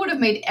 they still would have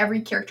made every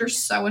character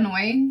so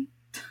annoying.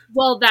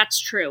 Well, that's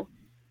true.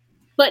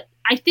 But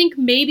I think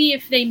maybe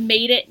if they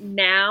made it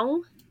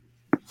now,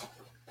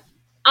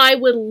 I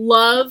would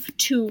love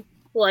to,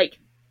 like,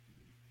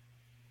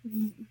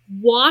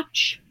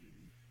 watch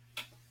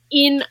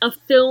in a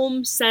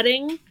film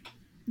setting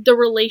the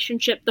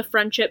relationship, the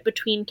friendship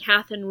between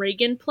Kath and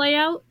Reagan play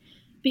out,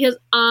 because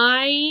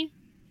I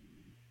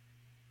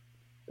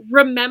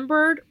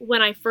remembered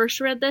when I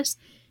first read this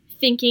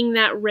thinking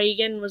that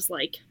Reagan was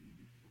like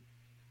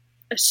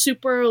a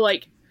super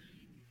like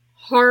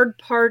hard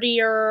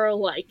partier,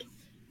 like,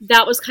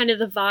 that was kind of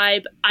the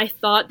vibe I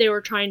thought they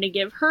were trying to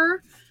give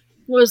her,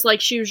 was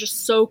like she was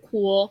just so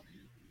cool,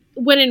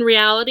 when in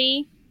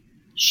reality,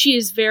 she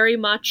is very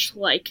much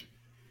like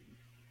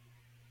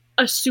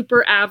a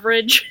super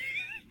average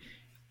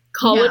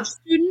college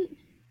student.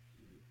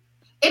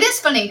 It is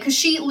funny, because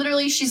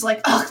she's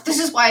like, oh, this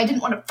is why I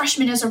didn't want a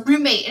freshman as a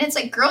roommate. And it's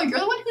like, girl, you're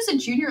the one who's a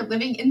junior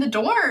living in the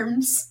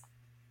dorms.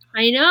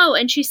 I know,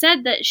 and she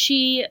said that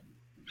she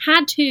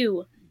had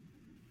to,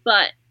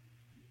 but...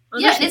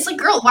 Yeah, and it's like,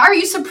 girl, why are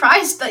you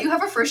surprised that you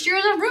have a first year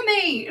as a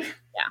roommate?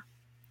 Yeah.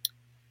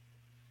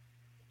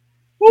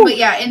 But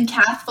yeah, in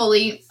Kath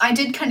fully, I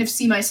did kind of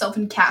see myself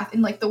in Kath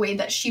in, like, the way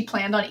that she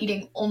planned on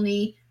eating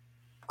only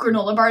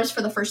granola bars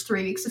for the first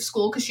 3 weeks of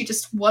school, because she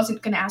just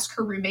wasn't going to ask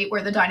her roommate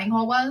where the dining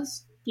hall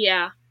was.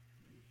 Yeah.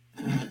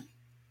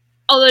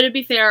 Although, to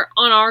be fair,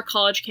 on our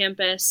college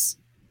campus,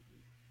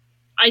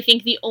 I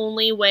think the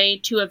only way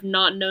to have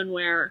not known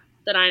where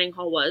the dining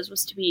hall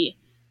was to be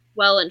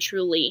well and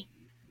truly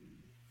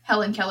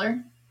Helen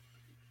Keller.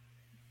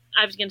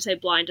 I was going to say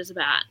blind as a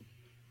bat,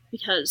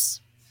 because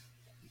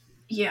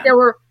yeah,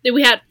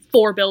 we had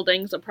 4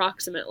 buildings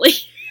approximately.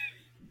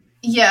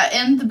 Yeah,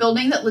 and the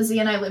building that Lizzie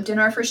and I lived in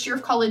our first year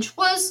of college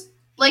was,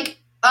 like,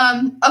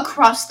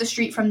 across the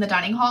street from the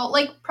dining hall,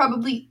 like,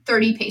 probably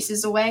 30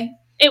 paces away.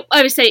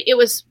 I would say it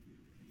was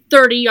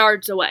 30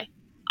 yards away.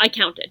 I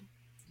counted.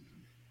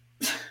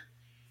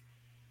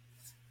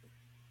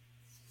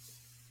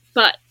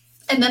 But...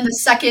 And then the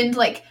second,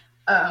 like,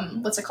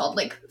 what's it called?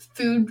 Like,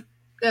 food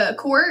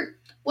court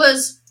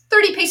was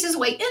 30 paces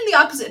away in the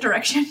opposite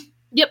direction.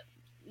 Yep.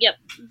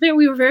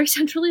 We were very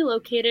centrally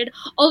located.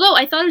 Although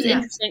I thought it was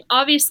interesting.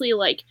 Obviously,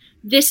 like,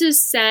 this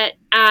is set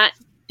at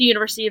the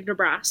University of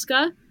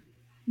Nebraska.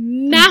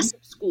 Massive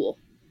school.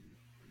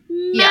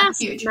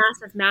 Huge.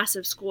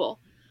 Massive school.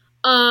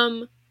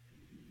 I,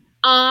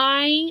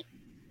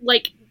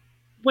 like,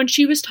 when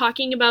she was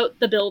talking about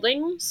the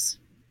buildings,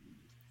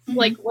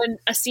 like, when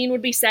a scene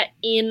would be set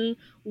in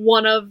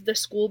one of the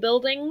school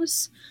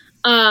buildings,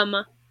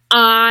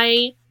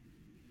 I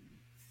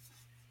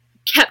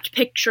kept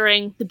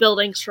picturing the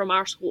buildings from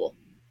our school.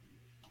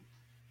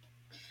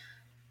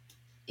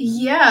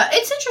 Yeah,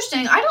 it's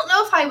interesting. I don't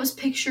know if I was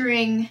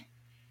picturing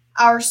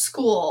our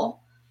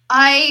school.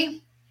 A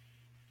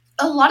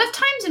lot of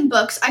times in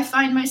books, I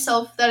find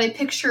myself that I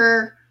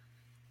picture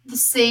the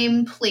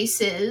same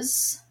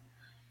places.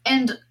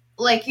 And,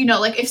 like, you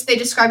know, like, if they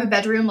describe a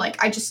bedroom,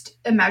 like, I just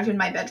imagine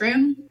my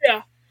bedroom.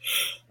 Yeah.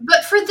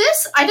 But for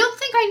this, I don't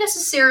think I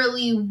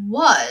necessarily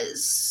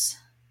was.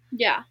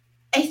 Yeah.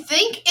 I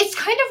think it's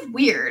kind of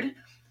weird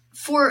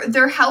for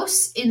their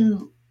house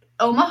in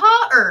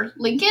Omaha or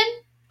Lincoln?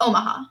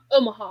 Omaha.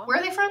 Where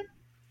are they from?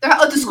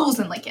 The school's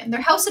in Lincoln.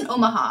 Their house in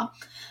Omaha.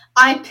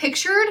 I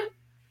pictured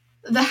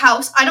the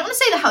house. I don't want to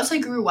say the house I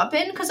grew up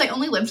in, because I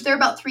only lived there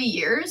about 3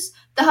 years.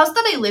 The house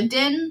that I lived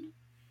in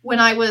when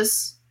I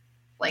was,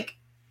 like,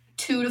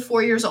 2 to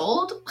 4 years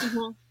old.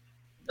 Mm-hmm.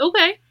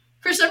 Okay.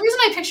 For some reason,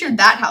 I pictured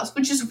that house,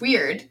 which is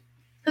weird,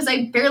 because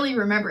I barely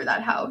remember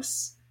that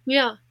house.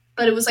 Yeah.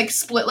 But it was, like,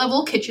 split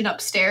level, kitchen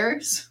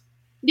upstairs.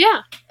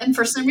 Yeah. And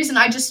for some reason,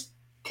 I just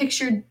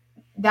pictured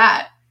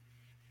that.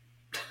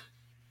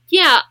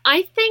 Yeah,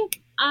 I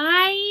think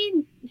I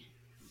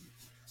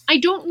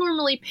don't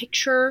normally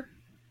picture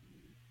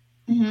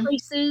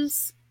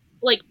places,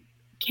 like,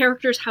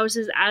 characters'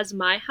 houses as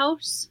my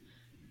house.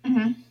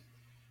 Mm-hmm.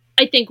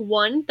 I think,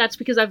 1, that's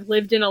because I've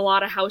lived in a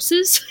lot of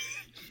houses.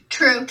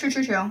 True.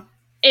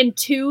 And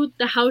 2,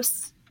 the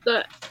house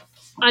that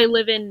I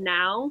live in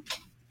now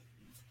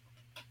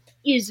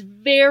is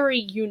very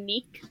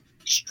unique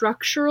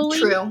structurally.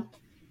 True. And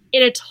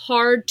it's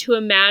hard to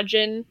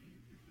imagine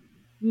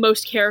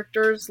most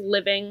characters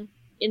living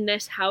in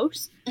this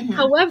house. Mm-hmm.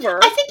 However...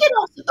 I think it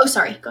also... Oh,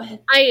 sorry. Go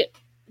ahead.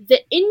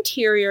 The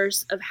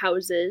interiors of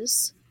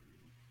houses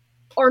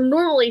are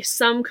normally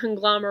some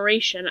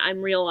conglomeration,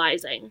 I'm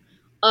realizing,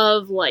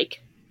 of,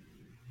 like,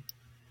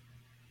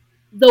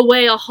 the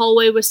way a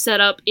hallway was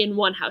set up in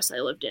one house I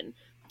lived in.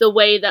 The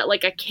way that,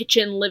 like, a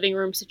kitchen living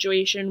room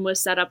situation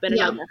was set up in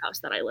another house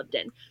that I lived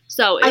in.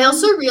 So I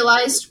also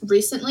realized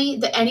recently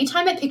that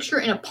anytime I picture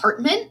an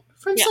apartment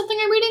from something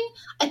I'm reading,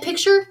 I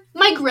picture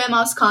my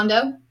grandma's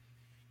condo.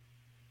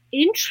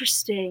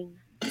 Interesting.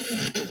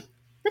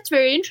 That's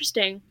very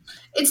interesting.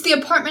 It's the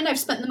apartment I've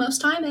spent the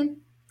most time in,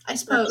 I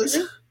suppose.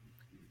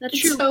 That's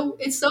true.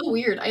 It's so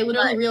weird. I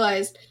literally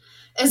realized,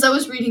 as I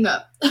was reading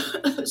up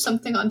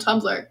something on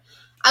Tumblr,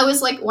 I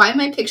was like, why am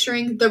I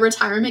picturing the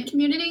retirement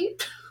community?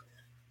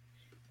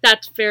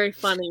 That's very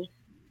funny.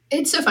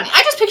 It's so funny.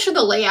 I just picture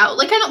the layout.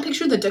 Like, I don't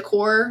picture the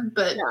decor,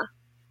 but... Yeah.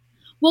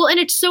 Well, and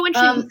it's so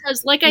interesting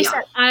because, like I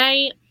said,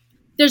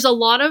 there's a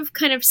lot of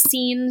kind of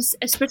scenes,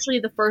 especially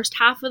the first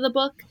half of the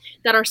book,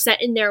 that are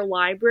set in their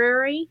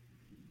library.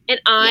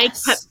 And I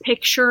kept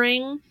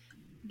picturing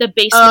the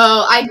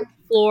basement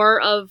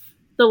floor of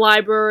the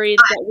library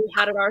that we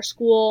had at our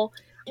school.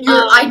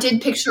 I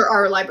did picture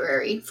our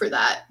library for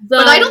that.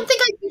 But I don't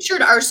think I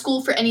pictured our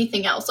school for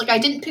anything else. Like, I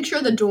didn't picture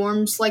the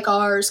dorms like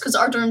ours, because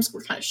our dorms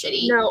were kind of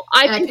shitty. No,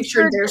 I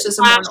pictured theirs as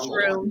a more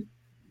normal one.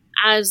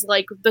 As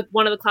like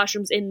one of the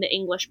classrooms in the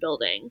English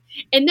building.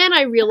 And then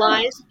I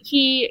realized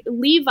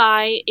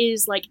Levi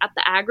is like at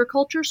the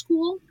agriculture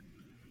school.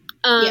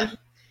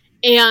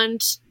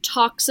 And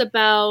talks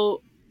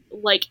about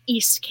like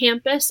East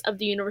Campus of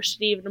the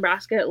University of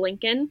Nebraska at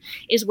Lincoln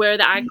is where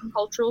the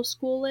agricultural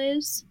school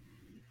is.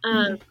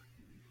 And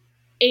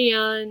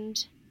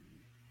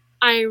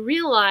I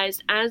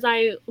realized as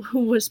I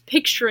was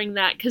picturing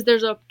that, because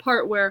there's a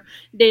part where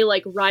they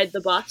like ride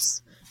the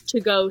bus to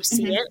go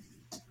see it.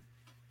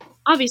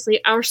 Obviously,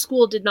 our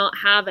school did not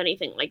have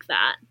anything like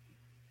that.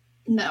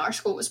 No, our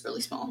school was really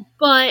small.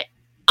 But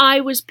I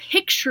was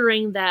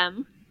picturing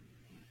them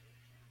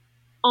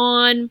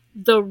on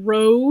the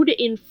road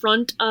in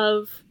front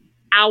of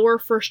our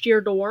first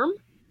year dorm,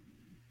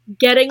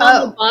 getting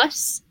on the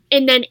bus,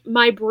 and then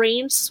my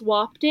brain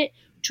swapped it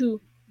to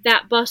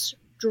that bus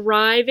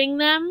driving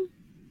them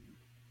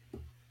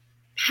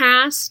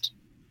past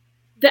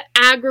the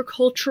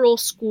agricultural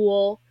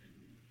school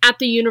at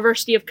the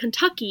University of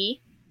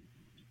Kentucky,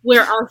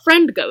 where our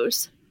friend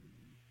goes.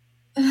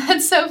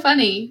 That's so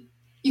funny.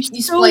 You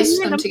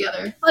spliced them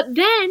together. But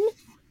then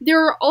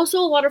there are also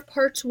a lot of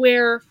parts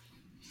where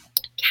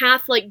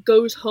Kath like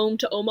goes home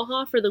to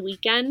Omaha for the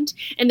weekend,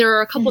 and there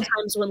are a couple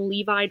times when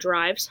Levi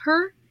drives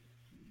her.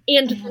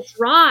 And the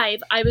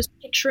drive I was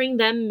picturing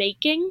them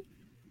making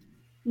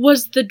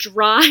was the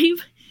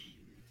drive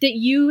that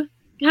you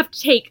have to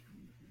take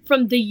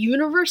from the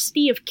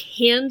University of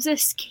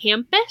Kansas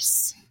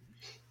campus.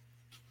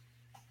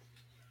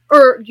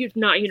 Or,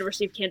 not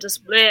University of Kansas,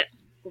 bleh,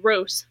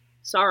 gross,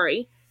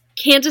 sorry.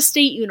 Kansas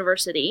State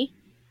University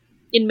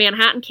in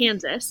Manhattan,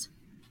 Kansas,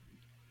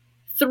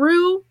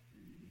 through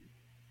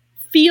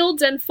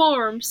fields and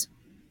farms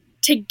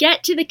to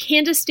get to the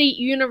Kansas State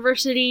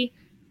University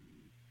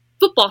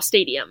football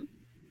stadium.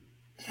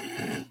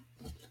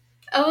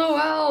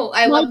 LOL.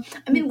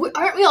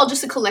 Aren't we all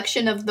just a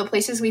collection of the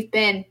places we've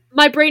been?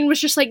 My brain was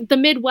just like, the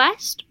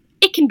Midwest?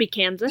 It can be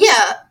Kansas.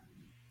 Yeah,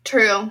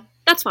 true.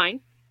 That's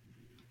fine.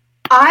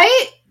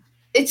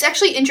 It's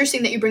actually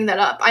interesting that you bring that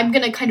up. I'm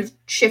going to kind of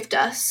shift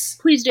us.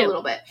 Please do. A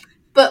little bit.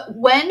 But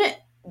when,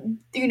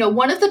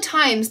 one of the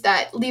times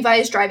that Levi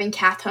is driving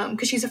Kath home,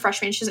 because she's a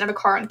freshman, she doesn't have a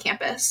car on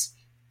campus.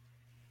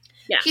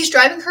 Yeah. He's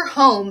driving her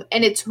home,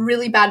 and it's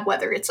really bad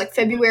weather. It's like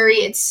February,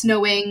 it's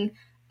snowing,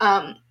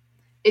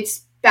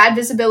 it's bad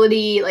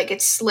visibility, like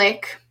it's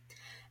slick.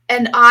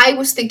 And I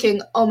was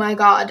thinking, oh my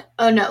god,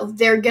 oh no,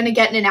 they're going to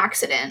get in an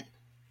accident.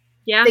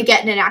 Yeah. They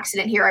get in an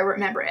accident here, I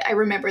remember it. I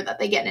remember that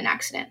they get in an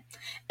accident.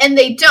 And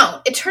they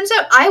don't. It turns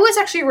out I was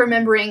actually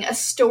remembering a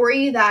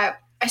story that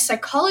a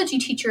psychology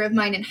teacher of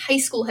mine in high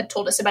school had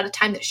told us about a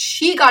time that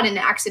she got in an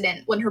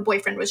accident when her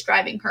boyfriend was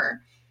driving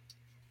her.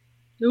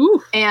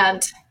 Ooh.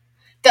 And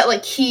that,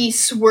 like, he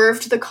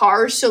swerved the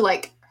car so,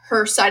 like,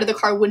 her side of the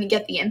car wouldn't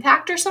get the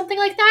impact or something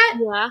like that.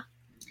 Yeah.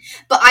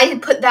 But I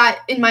had put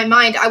that in my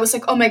mind. I was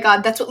like, oh my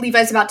god, that's what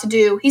Levi's about to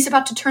do. He's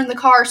about to turn the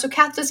car so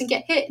Kath doesn't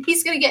get hit.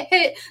 He's going to get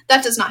hit.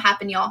 That does not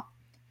happen, y'all.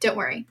 Don't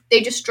worry.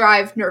 They just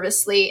drive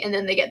nervously, and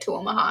then they get to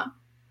Omaha.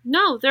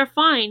 No, they're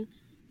fine.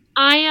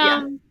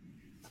 I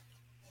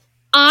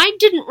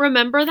didn't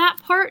remember that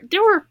part.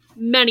 There were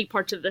many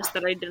parts of this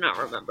that I did not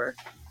remember.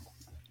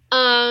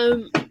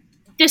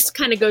 This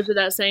kind of goes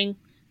without saying.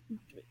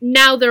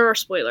 Now there are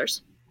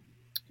spoilers.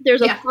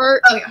 There's a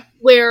part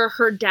where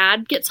her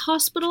dad gets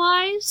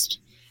hospitalized,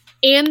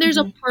 and there's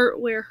a part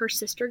where her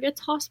sister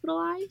gets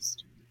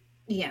hospitalized.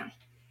 Yeah.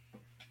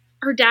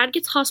 Her dad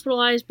gets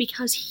hospitalized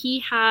because he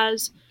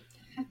has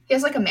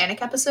like a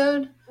manic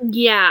episode.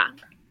 Yeah,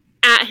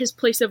 at his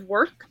place of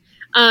work.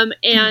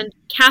 And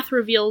Kath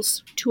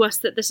reveals to us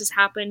that this has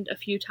happened a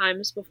few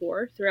times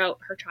before throughout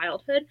her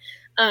childhood.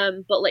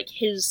 But like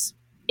his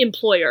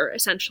employer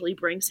essentially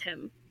brings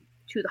him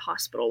to the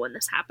hospital when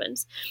this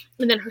happens.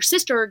 And then her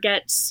sister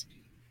gets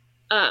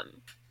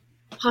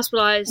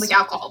hospitalized. Like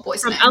alcohol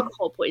poisoning. From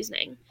alcohol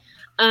poisoning.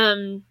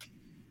 And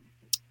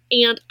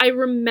I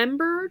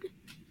remembered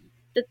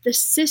that the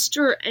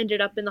sister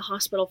ended up in the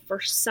hospital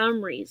for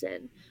some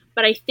reason.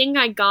 But I think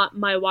I got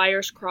my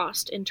wires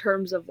crossed in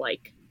terms of,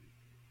 like,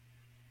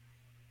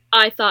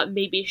 I thought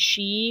maybe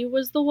she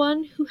was the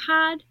one who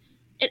had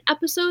an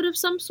episode of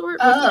some sort.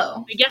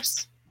 Oh. I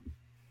guess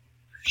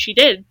she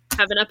did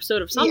have an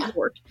episode of some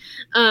sort.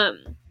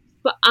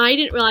 But I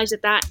didn't realize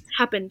that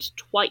happened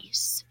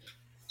twice.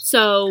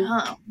 So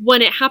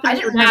when it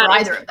happened to her dad, I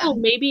was like, oh,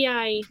 maybe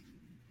I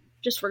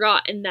just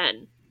forgot. And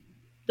then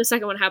the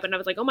second one happened. I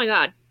was like, oh my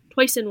god,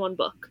 twice in one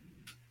book.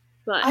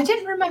 But I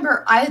didn't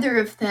remember either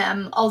of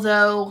them,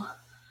 although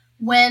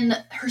when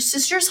her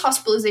sister's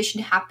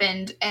hospitalization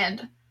happened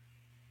and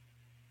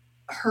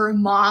her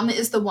mom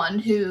is the one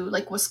who,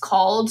 like, was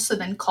called, so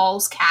then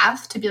calls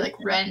Kath to be like,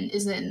 Ren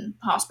is in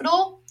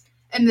hospital,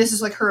 and this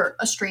is, like, her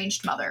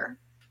estranged mother.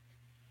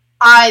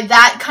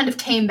 That kind of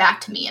came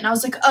back to me, and I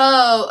was like,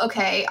 oh,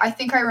 okay, I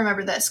think I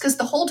remember this, because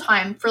the whole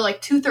time, for,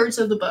 like, 2/3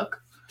 of the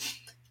book,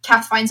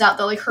 Kath finds out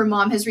that, like, her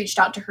mom has reached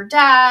out to her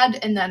dad,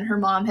 and then her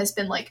mom has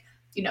been, like,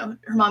 you know,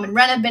 her mom and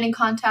Ren have been in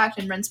contact,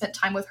 and Ren spent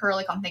time with her,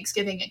 like, on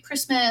Thanksgiving and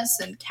Christmas,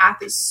 and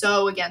Kath is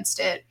so against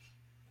it.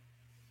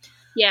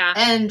 Yeah.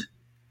 And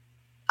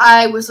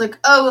I was like,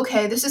 oh,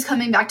 okay, this is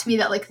coming back to me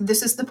that, like,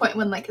 this is the point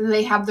when, like,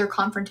 they have their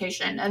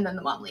confrontation, and then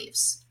the mom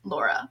leaves.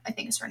 Laura, I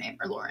think is her name,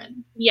 or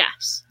Lauren.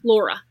 Yes,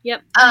 Laura,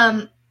 yep.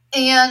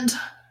 And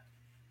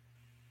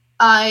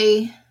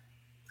I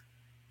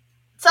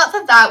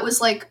thought that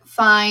was, like,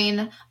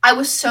 fine. I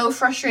was so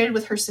frustrated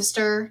with her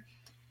sister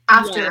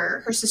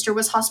after her sister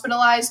was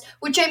hospitalized,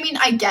 which, I mean,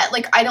 I get.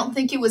 Like, I don't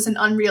think it was an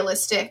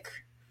unrealistic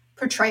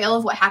portrayal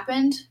of what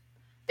happened.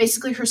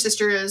 Basically, her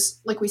sister is,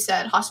 like we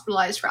said,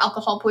 hospitalized for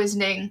alcohol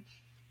poisoning,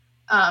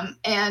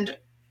 and,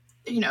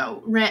 you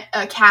know,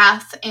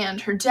 Kath and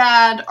her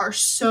dad are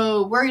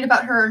so worried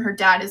about her, and her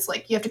dad is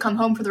like, you have to come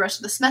home for the rest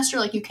of the semester,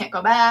 like, you can't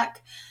go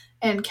back.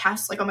 And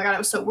Kath's like, oh my god, I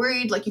was so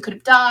worried, like, you could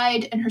have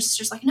died. And her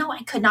sister's like, no,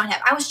 I could not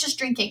have. I was just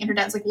drinking. And her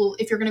dad's like, well,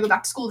 if you're going to go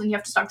back to school, then you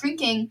have to stop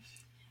drinking.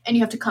 And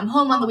you have to come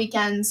home on the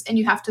weekends. And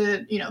you have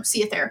to, you know,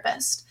 see a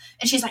therapist.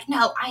 And she's like,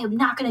 no, I am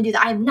not going to do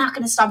that. I am not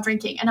going to stop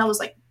drinking. And I was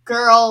like,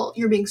 girl,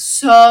 you're being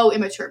so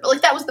immature. But,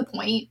 like, that was the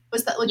point.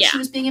 Was that, like, she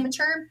was being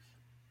immature.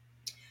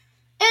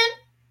 And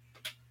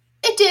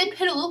it did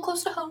hit a little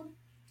close to home.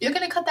 You're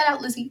going to cut that out,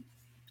 Lizzie.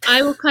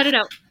 I will cut it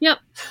out. Yep.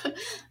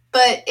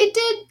 But it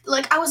did,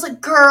 like, I was like,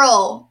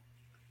 girl.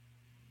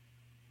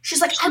 She's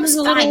like, I was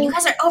fine. You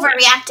guys are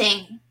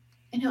overreacting.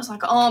 And it was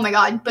like, oh my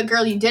god, but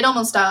girl, you did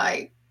almost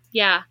die.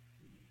 Yeah.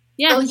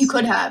 Yeah. Well, you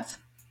could have.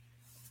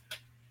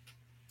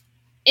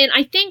 And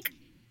I think,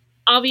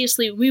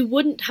 obviously, we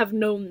wouldn't have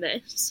known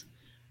this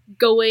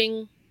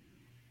reading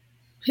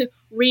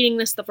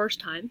this the first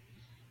time,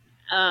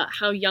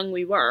 how young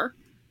we were.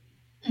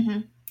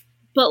 Mm-hmm.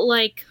 But,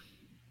 like,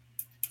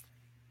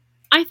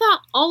 I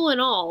thought all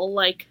in all,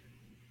 like,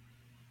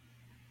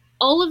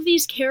 all of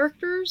these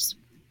characters,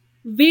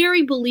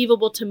 very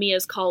believable to me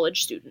as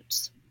college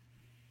students.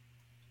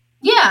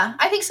 Yeah,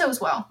 I think so as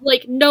well.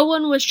 Like, no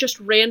one was just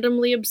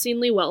randomly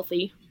obscenely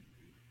wealthy.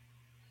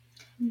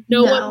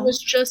 No one was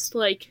just,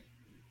 like...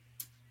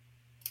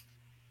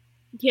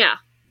 Yeah.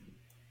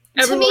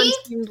 Everyone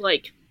seemed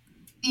like...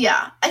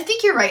 Yeah, I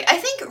think you're right. I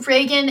think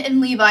Reagan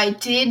and Levi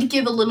did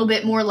give a little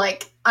bit more,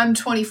 like, I'm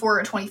 24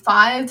 or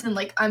 25 than,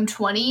 like, I'm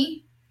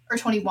 20 or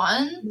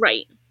 21.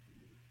 Right.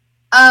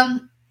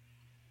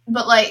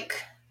 But,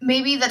 like...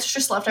 Maybe that's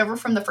just leftover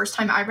from the first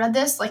time I read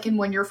this. Like, in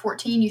when you're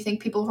 14, you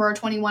think people who are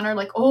 21 are,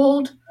 like,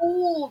 old.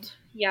 Old.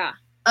 Yeah.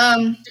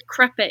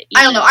 Decrepit. Even.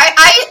 I don't know.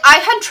 I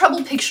had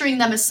trouble picturing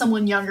them as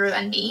someone younger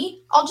than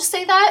me. I'll just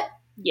say that.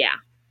 Yeah.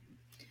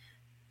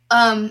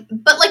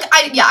 But, like,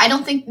 I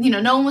don't think, you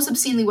know, no one was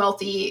obscenely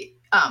wealthy.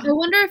 I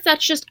wonder if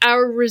that's just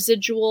our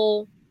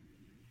residual...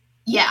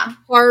 Yeah.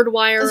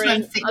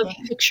 Hardwiring of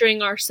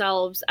picturing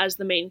ourselves as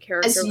the main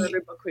character of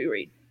every book we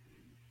read.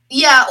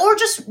 Yeah, or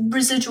just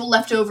residual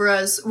leftover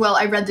as, well,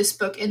 I read this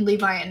book and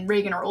Levi and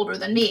Reagan are older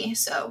than me,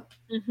 so.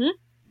 Mm-hmm.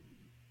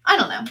 I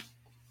don't know.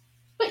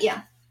 But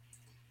yeah.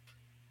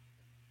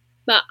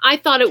 But I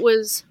thought it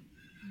was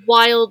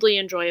wildly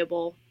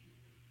enjoyable.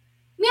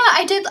 Yeah,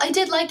 I did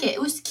like it.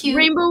 It was cute.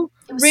 Rainbow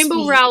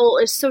Rowell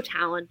is so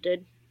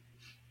talented.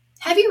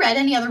 Have you read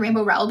any other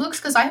Rainbow Rowell books?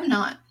 Because I have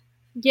not.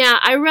 Yeah,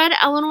 I read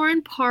Eleanor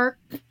and Park.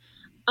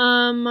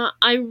 Have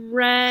you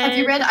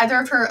read either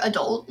of her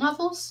adult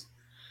novels?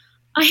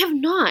 I have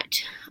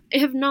not.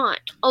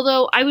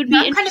 Although I would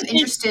be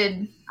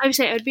interested. I would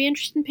say I would be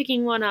interested in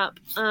picking one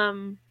up.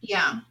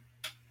 Yeah.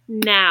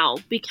 Now,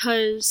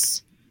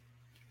 because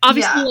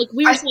obviously, like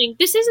we were saying,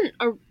 this isn't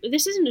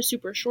a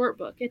super short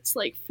book. It's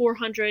like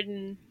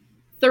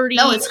 430.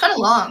 No, it's kind of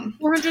long.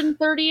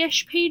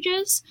 430-ish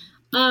pages.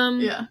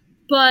 Yeah.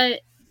 But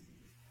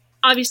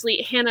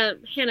obviously,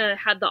 Hannah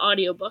had the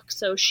audiobook,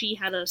 so she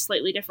had a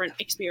slightly different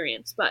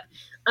experience. But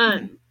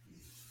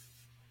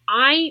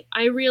I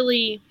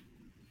really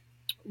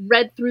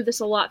read through this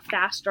a lot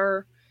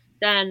faster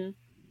than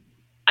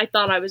I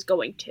thought I was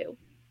going to.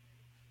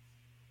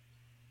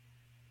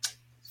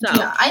 So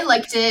yeah, I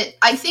liked it.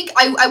 I think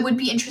I would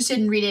be interested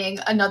in reading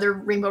another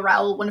Rainbow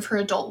Rowell, one of her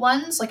adult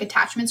ones, like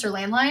Attachments or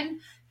Landline,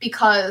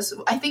 because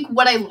I think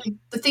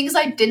the things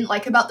I didn't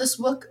like about this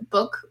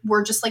book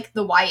were just like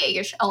the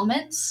YA-ish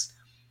elements.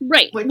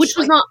 Right, which was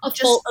like, not a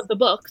fault of the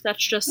book.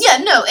 That's just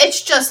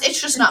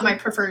it's just not my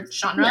preferred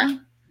genre. Yeah.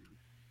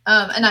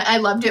 And I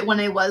loved it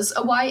when it was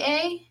a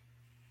YA.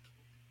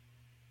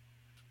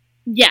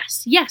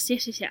 Yes.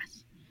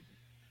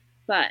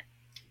 But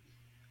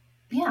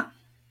yeah.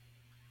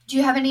 Do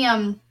you have any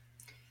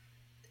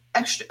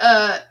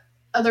extra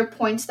other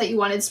points that you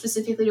wanted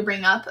specifically to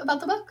bring up about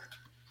the book?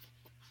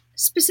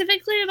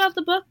 Specifically about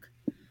the book?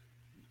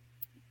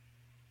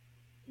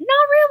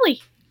 Not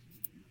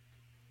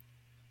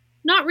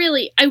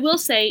really. I will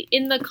say,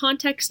 in the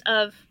context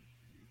of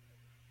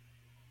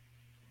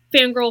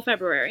Fangirl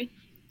February,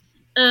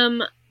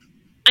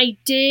 I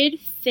did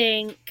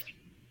think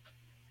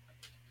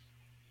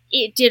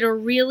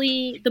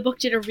the book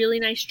did a really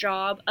nice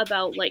job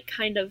about, like,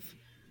 kind of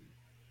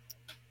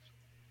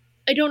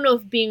I don't know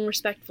if being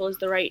respectful is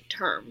the right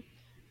term,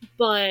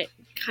 but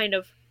kind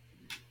of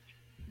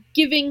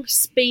giving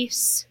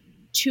space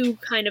to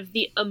kind of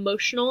the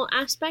emotional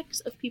aspects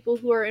of people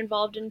who are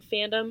involved in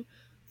fandom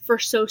for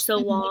so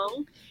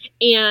long.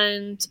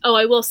 And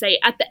I will say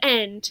at the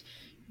end,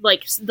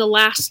 like the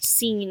last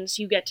scenes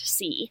you get to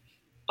see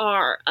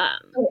are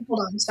Oh,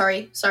 hold on,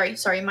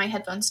 sorry, my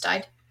headphones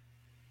died.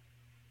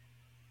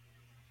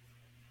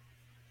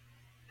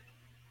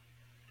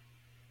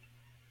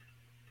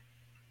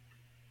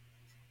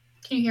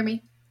 Can you hear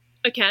me?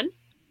 I can.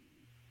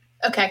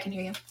 Okay, I can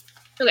hear you.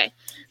 Okay.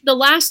 The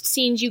last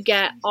scenes you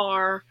get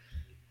are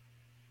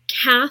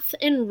Kath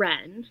and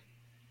Ren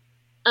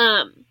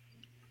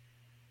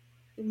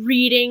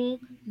reading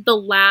the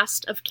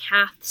last of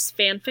Kath's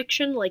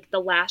fanfiction, like the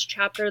last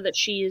chapter that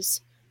she's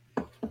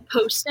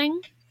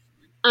posting.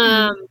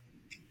 And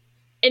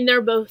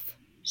they're both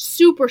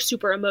super,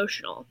 super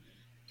emotional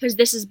because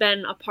this has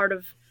been a part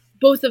of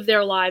both of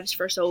their lives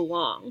for so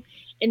long.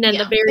 And then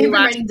they've been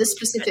writing this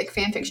specific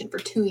fanfiction for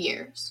 2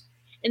 years.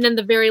 And then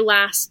the very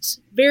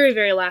last, very,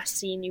 very last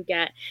scene you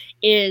get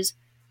is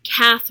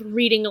Kath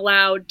reading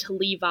aloud to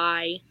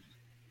Levi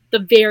the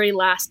very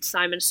last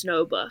Simon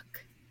Snow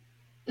book.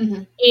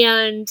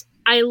 And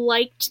I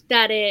liked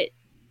that it,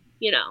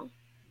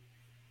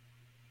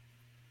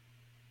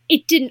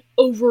 it didn't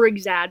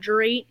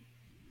over-exaggerate,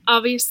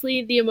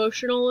 obviously, the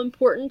emotional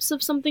importance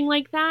of something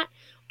like that,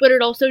 but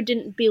it also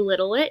didn't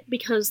belittle it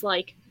because,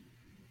 like,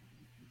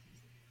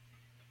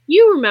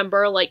 you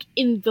remember, like,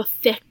 in the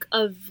thick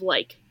of,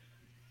 like,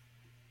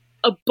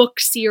 a book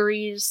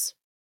series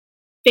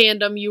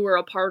fandom you were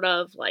a part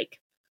of, like,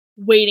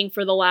 waiting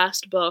for the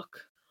last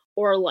book,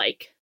 or,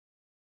 like,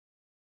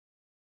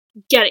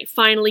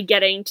 finally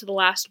getting to the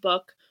last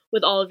book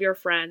with all of your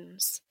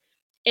friends.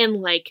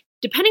 And, like,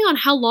 depending on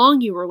how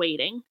long you were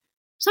waiting,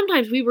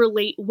 sometimes we were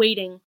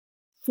waiting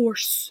for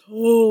so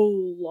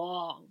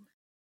long.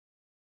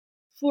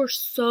 For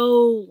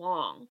so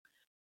long.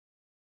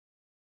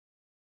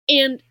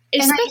 And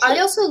I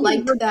also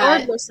like that,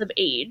 regardless of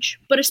age,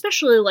 but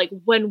especially, like,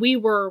 when we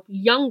were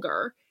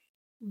younger,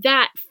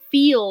 that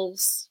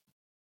feels...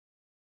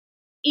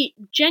 It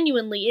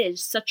genuinely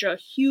is such a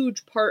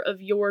huge part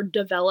of your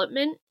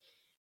development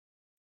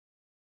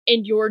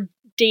and your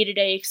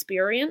day-to-day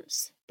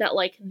experience that,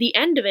 like, the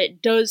end of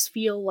it does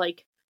feel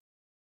like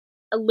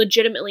a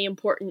legitimately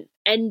important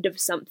end of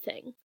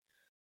something.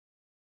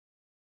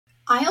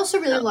 I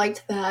also really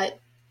liked that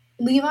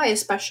Levi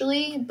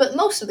especially, but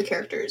most of the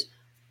characters,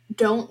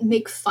 don't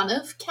make fun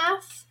of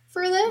Kath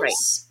for this. Right.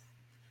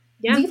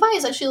 Yeah. Levi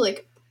is actually,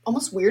 like,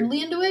 almost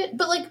weirdly into it,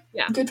 but, like,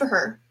 good for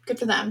her. Good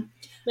for them.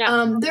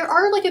 Yeah. There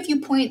are, like, a few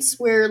points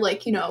where,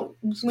 like,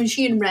 when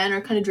she and Ren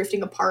are kind of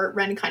drifting apart,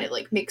 Ren kind of,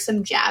 like, makes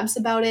some jabs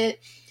about it.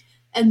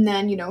 And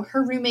then,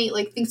 her roommate,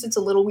 like, thinks it's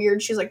a little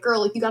weird. She's like,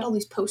 girl, like, you got all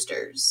these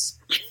posters.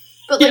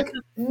 But, like,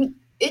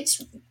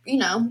 it's,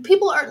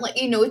 people aren't, like,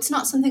 it's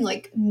not something,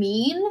 like,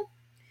 mean.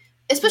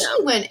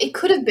 Especially when it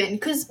could have been,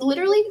 because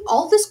literally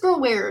all this girl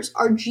wears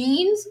are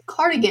jeans,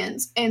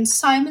 cardigans, and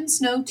Simon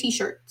Snow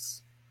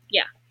t-shirts.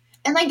 Yeah.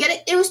 And I get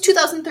it. It was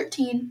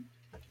 2013.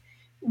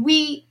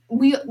 We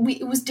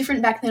it was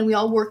different back then. We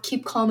all wore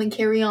Keep Calm and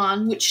Carry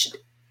On, which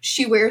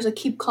she wears a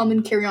Keep Calm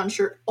and Carry On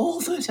shirt all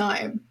the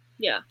time.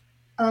 Yeah.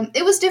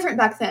 It was different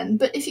back then,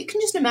 but if you can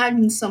just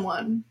imagine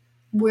someone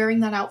wearing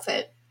that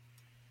outfit.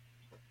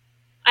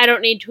 I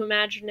don't need to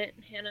imagine it,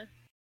 Hannah.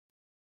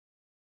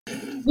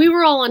 We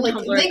were all on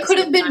Tumblr. They could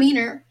have been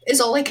meaner,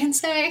 is all I can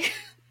say.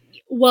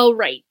 Well,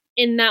 right.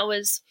 And that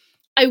was,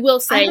 I will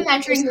say... I'm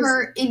imagining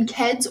her in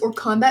Keds or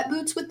combat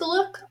boots with the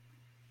look.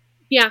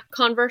 Yeah,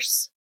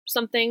 Converse,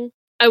 something.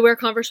 I wear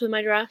Converse with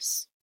my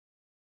dress.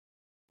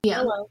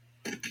 Yeah. Hello.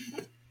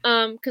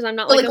 Because I'm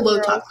not but like a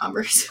low-top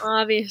Converse.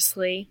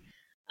 Obviously.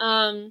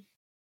 But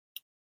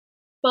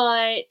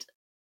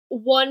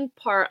one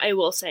part I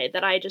will say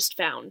that I just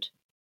found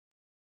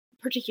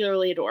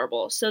particularly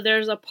adorable. So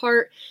there's a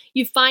part,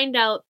 you find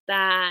out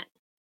that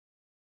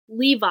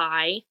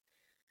Levi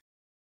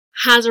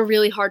has a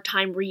really hard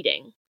time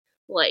reading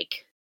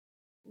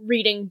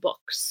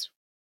books.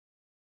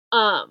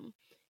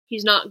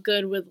 He's not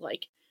good with,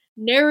 like,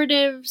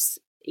 narratives.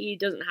 He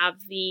doesn't have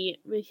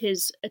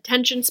his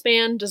attention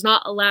span does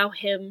not allow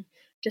him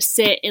to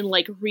sit and,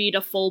 like, read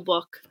a full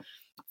book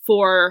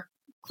for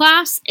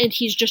class, and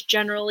he's just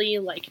generally,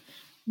 like,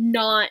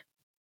 not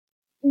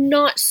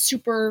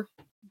super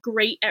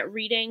great at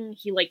reading.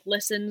 He, like,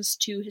 listens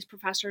to his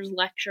professor's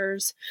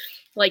lectures,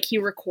 like, he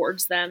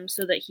records them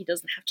so that he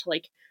doesn't have to,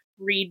 like,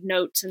 read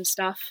notes and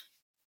stuff.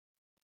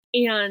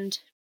 And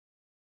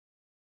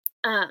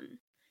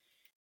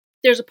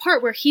there's a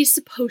part where he's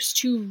supposed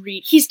to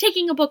read, he's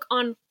taking a book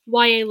on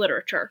YA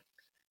literature,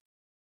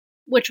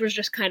 which was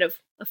just kind of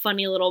a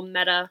funny little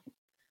meta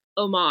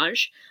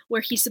homage,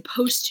 where he's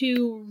supposed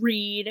to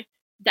read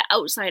The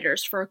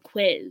Outsiders for a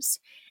quiz,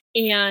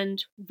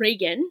 and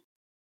Reagan,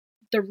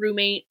 the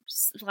roommate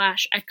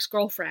 /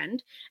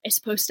 ex-girlfriend, is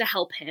supposed to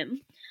help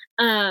him,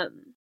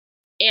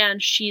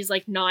 and she's,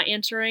 like, not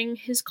answering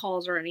his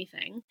calls or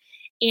anything,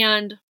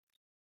 and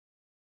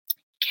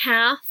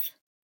Kath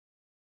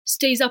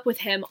stays up with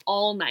him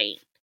all night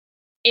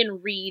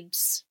and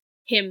reads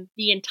him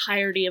the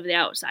entirety of The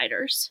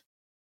Outsiders.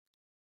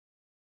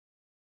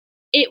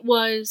 It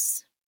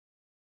was...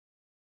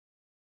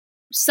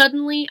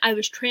 Suddenly, I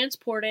was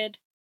transported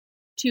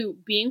to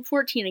being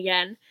 14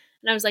 again,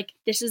 and I was like,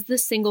 this is the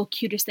single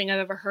cutest thing I've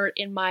ever heard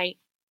in my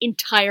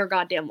entire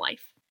goddamn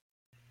life.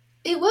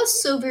 It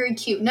was so very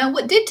cute. Now,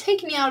 what did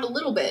take me out a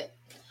little bit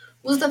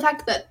was the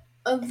fact that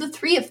of the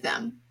three of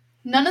them,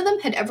 none of them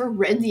had ever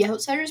read The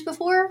Outsiders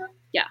before.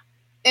 Yeah.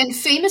 And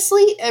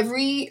famously,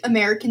 every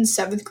American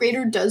 7th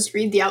grader does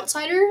read The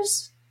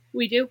Outsiders.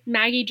 We do.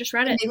 Maggie just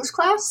read it. In English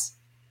class.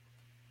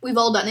 We've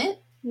all done it.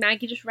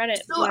 Maggie just read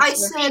it. So I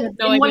said,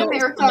 in what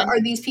America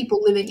are these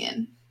people living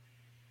in?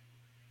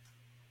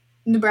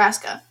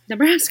 Nebraska.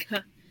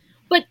 Nebraska.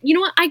 But you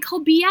know what? I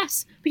call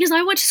BS because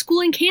I went to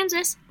school in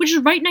Kansas, which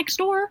is right next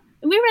door,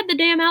 and we read the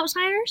damn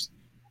Outsiders.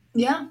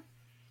 Yeah. And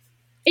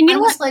you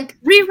know what? Like,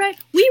 we read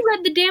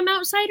the damn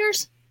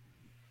Outsiders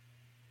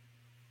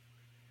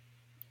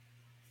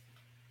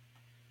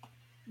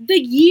the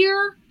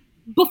year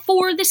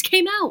before this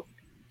came out.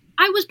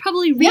 I was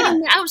probably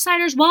reading The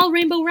Outsiders while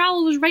Rainbow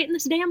Rowell was writing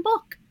this damn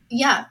book.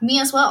 Yeah, me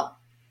as well.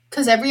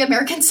 Because every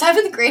American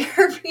 7th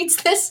grader reads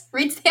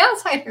The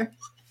Outsiders.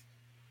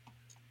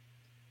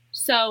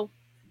 So,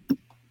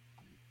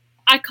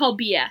 I call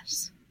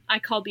BS. I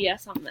call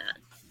BS on that.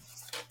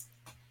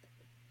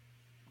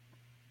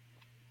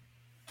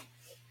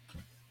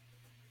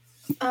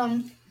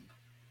 I'm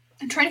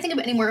trying to think of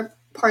any more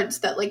parts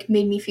that, like,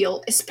 made me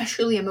feel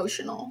especially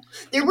emotional.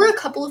 There were a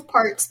couple of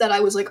parts that I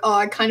was like, oh,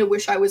 I kind of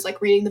wish I was,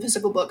 like, reading the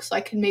physical book so I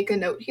could make a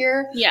note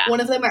here. Yeah. One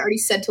of them I already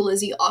said to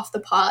Lizzie off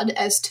the pod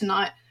as to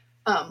not,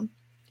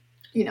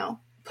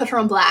 put her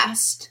on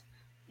blast.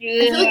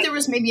 Yeah. I feel like there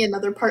was maybe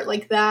another part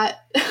like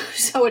that,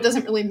 so it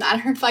doesn't really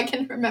matter if I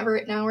can remember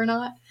it now or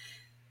not.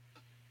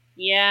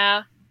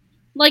 Yeah.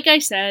 Like I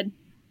said,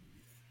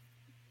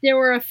 there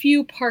were a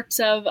few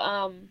parts of,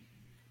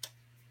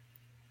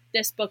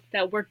 this book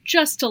that were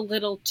just a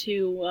little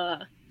too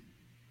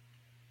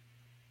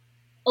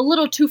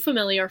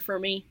familiar for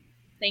me.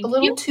 Thank you. A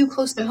little too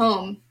close to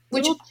home.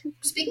 Which,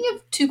 speaking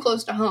of too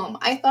close to home,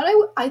 I thought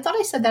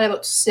I said that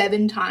about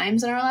 7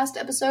 times in our last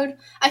episode.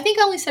 I think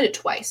I only said it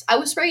twice. I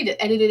was ready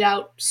to edit it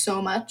out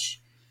so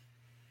much.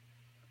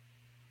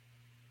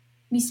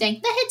 Me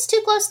saying, that hits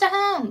too close to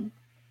home.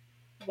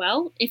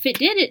 Well, if it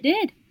did, it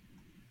did.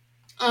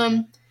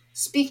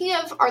 Speaking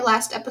of our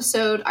last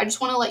episode, I just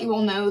want to let you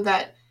all know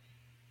that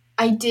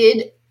I'd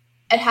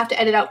have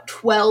to edit out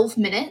 12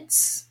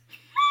 minutes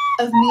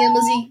of me and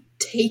Lizzie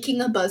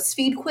taking a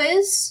BuzzFeed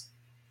quiz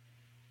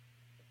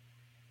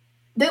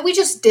that we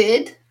just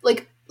did.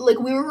 Like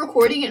we were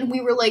recording it and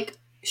we were like,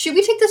 should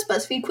we take this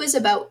BuzzFeed quiz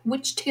about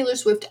which Taylor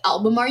Swift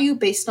album are you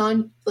based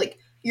on, like,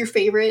 your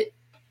favorite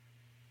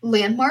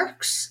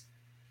landmarks?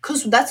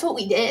 Because that's what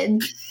we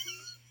did.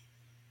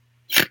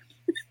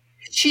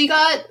 She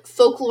got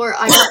Folklore,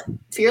 I got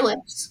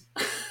Fearless.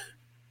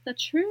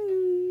 That's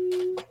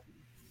true.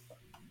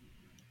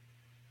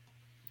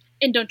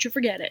 And don't you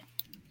forget it.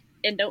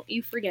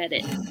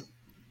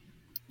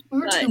 We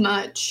were too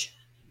much.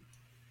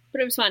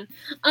 But it was fun.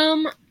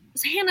 So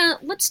Hannah,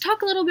 let's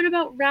talk a little bit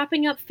about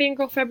wrapping up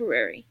Fangirl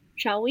February,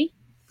 shall we?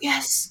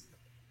 Yes.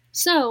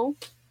 So,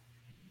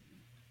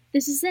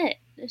 this is it.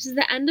 This is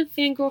the end of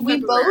Fangirl February.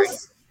 We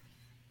both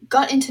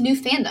got into new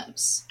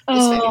fandoms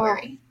this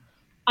February.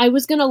 I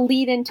was going to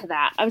lead into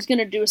that. I was going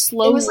to do a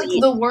slow It was like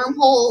the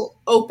wormhole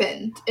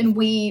opened and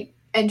we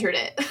entered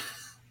it.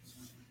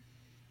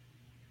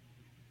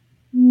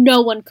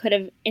 No one could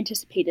have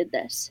anticipated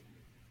this.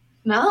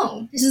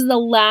 No. This is the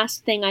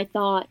last thing I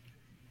thought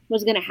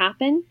was going to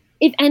happen.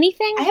 If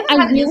anything, I haven't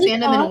had a new fandom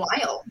in a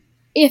while.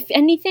 If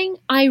anything,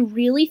 I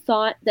really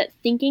thought that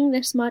thinking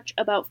this much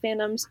about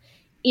fandoms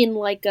in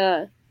like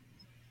a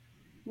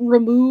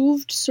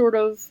removed sort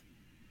of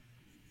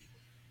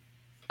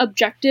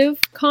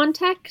objective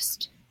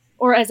context,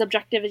 or as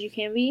objective as you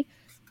can be,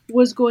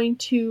 was going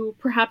to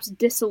perhaps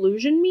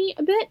disillusion me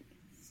a bit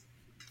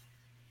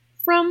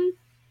from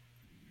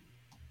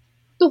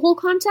the whole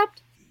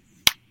concept.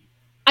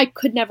 I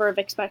could never have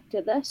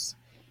expected this.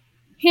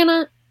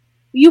 Hannah,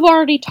 you've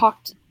already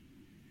talked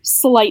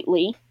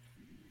slightly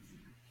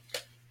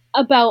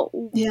about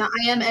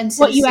I am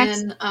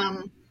NCT.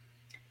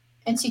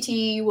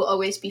 NCT will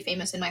always be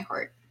famous in my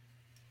heart.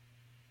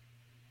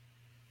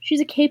 She's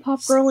a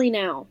K-pop girly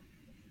now.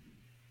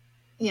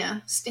 Yeah,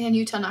 stan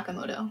Yuta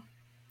Nakamoto.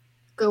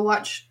 Go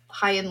watch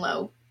High and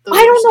Low.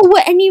 I don't know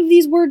what any of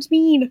these words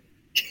mean.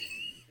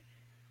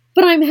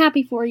 But I'm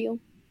happy for you,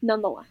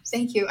 nonetheless.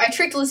 Thank you. I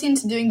tricked Lizzie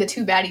into doing the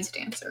Two Baddies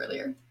dance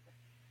earlier.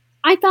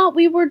 I thought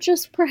we were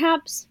just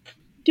perhaps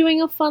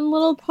doing a fun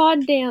little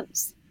pod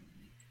dance.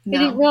 No.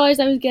 I didn't realize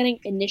I was getting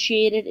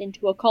initiated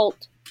into a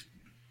cult.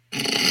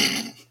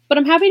 But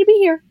I'm happy to be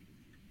here.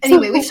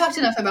 Anyway, we've talked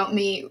enough about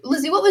me.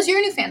 Lizzie, what was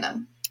your new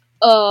fandom?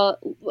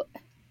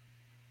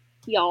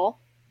 Y'all.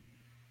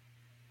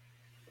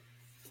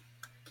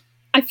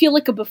 I feel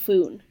like a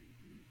buffoon.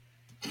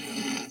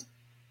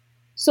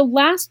 So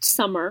last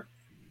summer,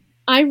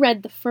 I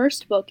read the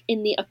first book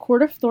in the A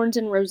Court of Thorns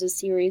and Roses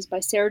series by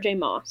Sarah J.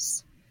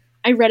 Maas.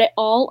 I read it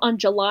all on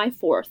July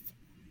 4th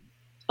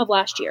of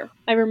last year.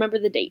 I remember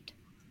the date.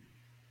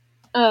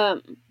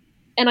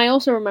 And I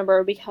also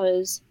remember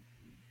because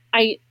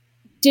I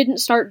didn't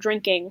start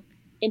drinking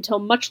until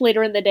much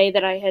later in the day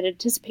than I had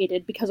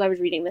anticipated because I was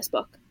reading this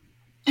book.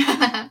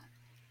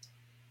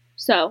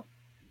 So,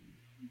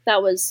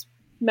 that was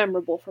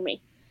memorable for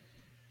me.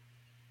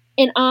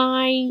 And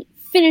I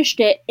finished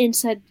it and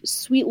said,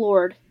 sweet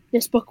Lord,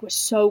 this book was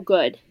so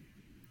good.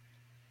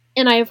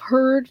 And I have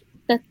heard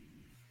that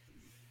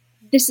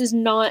this is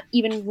not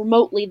even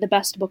remotely the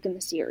best book in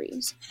the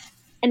series.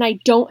 And I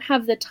don't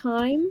have the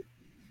time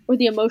or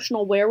the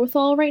emotional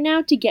wherewithal right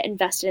now to get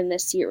invested in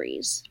this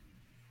series.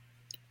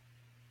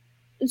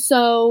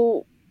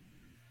 So,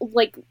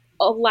 like,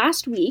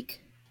 last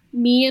week,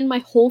 me and my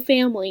whole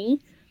family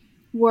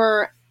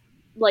were,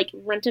 like,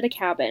 rented a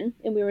cabin,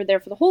 and we were there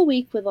for the whole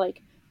week with,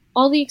 like,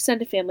 all the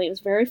extended family. It was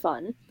very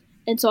fun.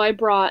 And so I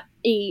brought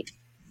a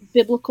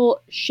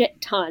biblical shit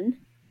ton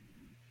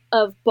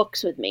of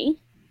books with me,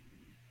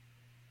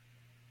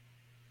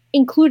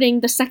 including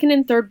the second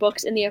and third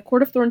books in the A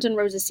Court of Thorns and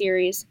Roses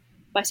series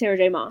by Sarah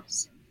J.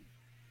 Maas.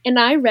 And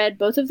I read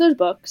both of those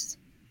books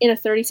in a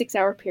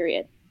 36-hour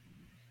period.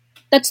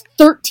 That's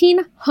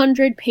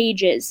 1,300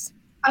 pages.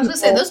 I was going to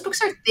say, those books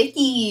are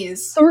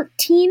thickies.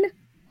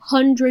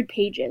 1,300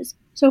 pages.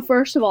 So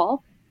first of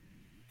all,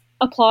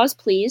 applause,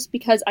 please,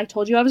 because I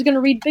told you I was going to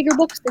read bigger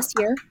books this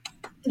year.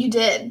 You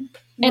did.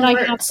 And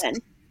I have been.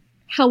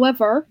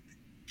 However,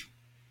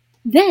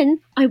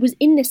 then I was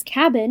in this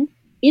cabin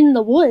in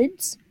the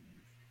woods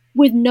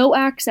with no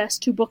access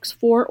to books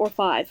 4 or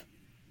 5.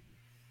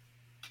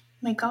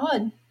 My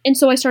God. And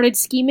so I started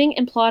scheming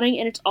and plotting,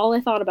 and it's all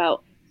I thought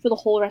about for the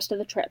whole rest of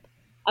the trip.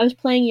 I was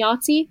playing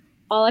Yahtzee.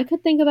 All I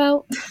could think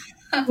about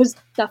was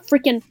the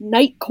freaking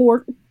night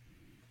court.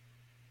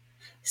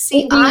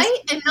 See, I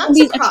am not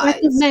these surprised.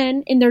 Attractive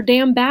men in their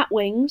damn bat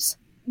wings.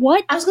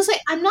 What? I was gonna say,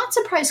 I'm not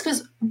surprised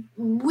because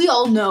we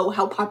all know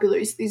how popular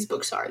these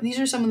books are. These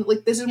are some of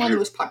this is one of the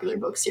most popular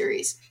book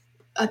series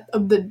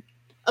of the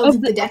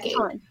decade.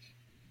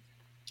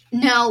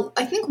 Now,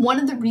 I think one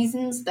of the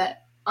reasons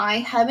that I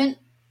haven't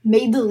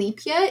made the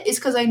leap yet is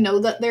because I know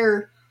that they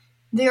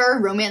are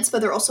a romance,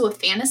 but they're also a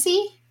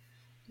fantasy.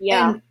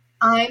 Yeah.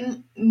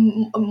 And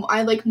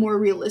I like more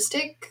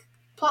realistic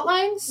plot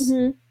lines.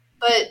 Mm-hmm.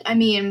 But, I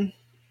mean,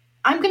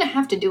 I'm going to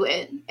have to do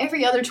it.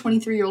 Every other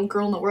 23-year-old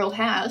girl in the world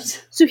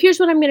has. So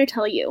here's what I'm going to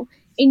tell you.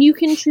 And you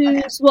can choose...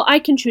 Okay. Well, I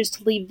can choose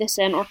to leave this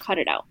in or cut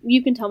it out.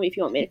 You can tell me if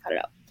you want me to cut it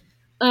out.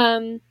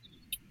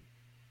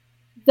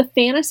 The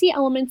fantasy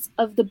elements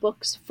of the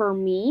books for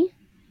me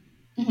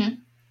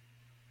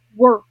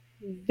were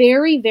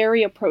very,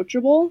 very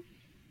approachable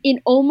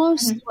in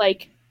almost,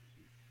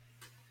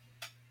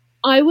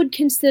 I would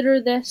consider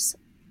this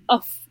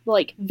a,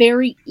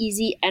 very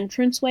easy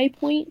entranceway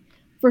point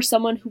for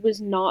someone who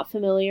was not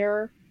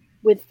familiar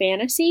with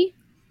fantasy.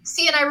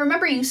 See, and I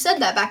remember you said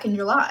that back in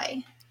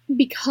July.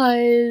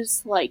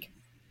 Because,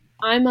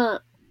 I'm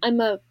a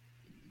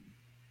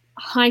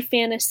high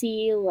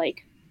fantasy,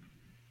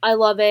 I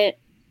love it.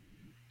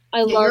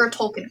 You're a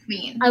Tolkien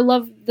queen. I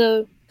love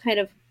the kind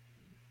of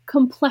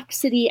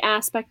complexity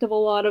aspect of a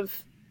lot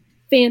of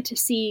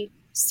fantasy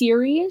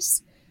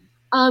series.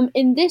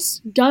 And this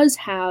does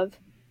have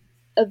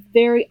a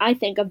very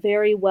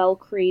well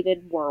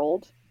created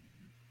world.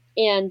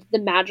 And the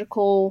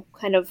magical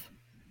kind of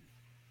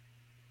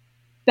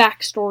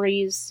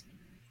backstories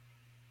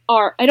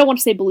are, I don't want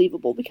to say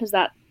believable because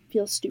that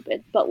feels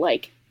stupid, but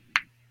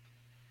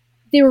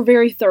they were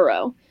very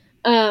thorough.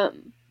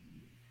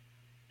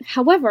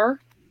 However,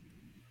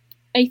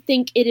 I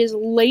think it is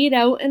laid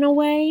out in a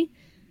way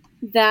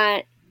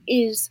that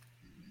is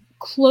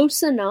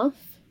close enough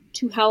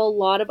to how a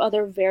lot of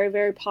other very,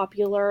 very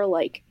popular,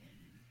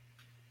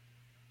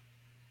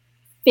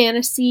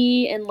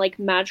 fantasy and,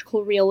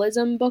 magical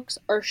realism books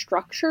are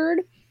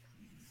structured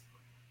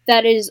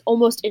that is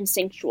almost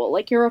instinctual.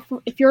 If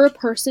you're a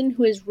person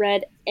who has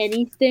read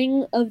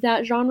anything of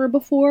that genre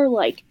before,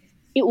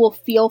 it will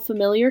feel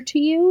familiar to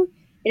you,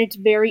 and it's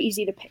very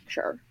easy to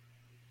picture.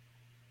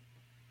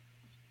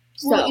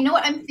 Well, you know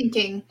what I'm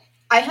thinking?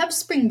 I have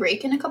spring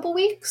break in a couple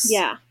weeks.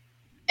 Yeah.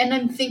 And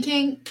I'm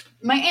thinking,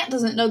 my aunt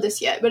doesn't know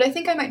this yet, but I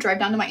think I might drive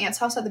down to my aunt's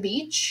house at the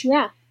beach.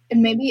 Yeah.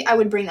 And maybe I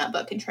would bring that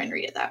book and try and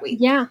read it that week.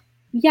 Yeah.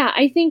 Yeah,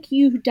 I think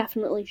you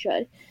definitely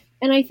should.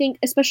 And I think,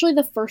 especially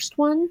the first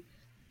one,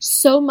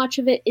 so much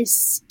of it is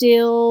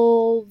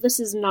still, this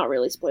is not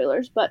really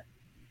spoilers, but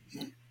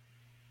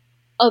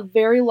a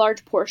very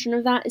large portion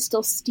of that is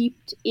still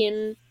steeped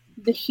in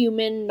the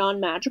human,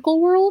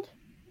 non-magical world.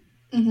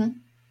 Mm-hmm.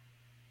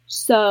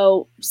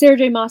 So, Sarah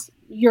J. Maas,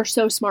 you're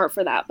so smart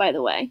for that, by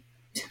the way.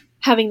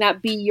 Having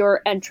that be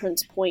your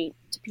entrance point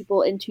to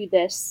people into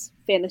this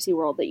fantasy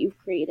world that you've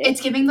created.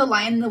 It's giving The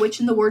Lion, the Witch,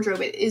 and the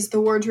Wardrobe. It is the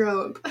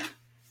wardrobe.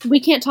 We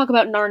can't talk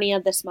about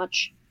Narnia this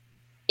much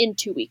in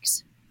 2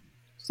 weeks.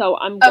 So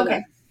I'm gonna...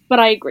 Okay. But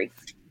I agree.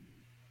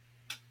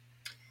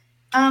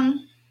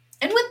 And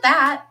with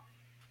that,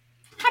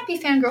 Happy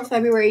Fangirl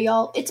February,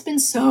 y'all. It's been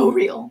so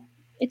real.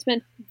 It's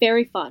been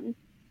very fun.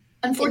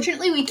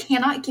 Unfortunately, we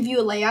cannot give you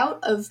a layout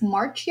of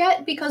March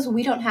yet because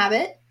we don't have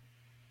it.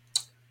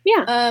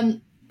 Yeah.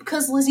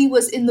 Because Lizzie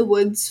was in the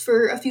woods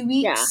for a few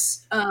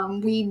weeks. Yeah.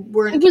 We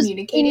weren't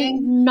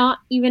communicating. Not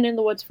even in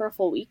the woods for a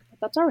full week, but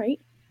that's all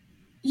right.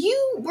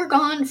 You were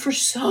gone for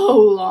so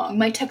long.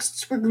 My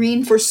texts were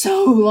green for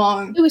so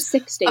long. It was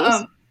 6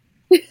 days.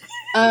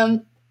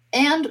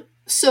 And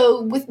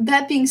so with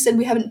that being said,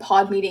 we haven't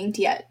pod meetinged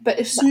yet. But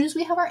as soon as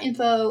we have our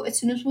info, as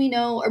soon as we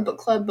know our book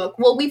club book,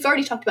 well, we've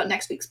already talked about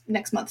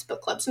next month's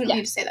book club, so we don't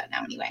need to say that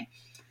now anyway.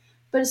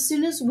 But as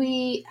soon as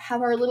we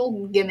have our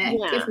little gimmick,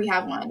 if we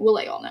have one, we'll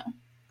let y'all know.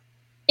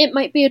 It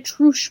might be a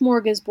true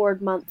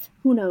smorgasbord month.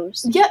 Who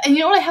knows? Yeah, and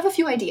you know what? I have a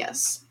few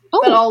ideas. Oh.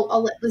 But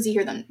I'll let Lizzie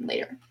hear them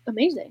later.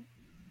 Amazing.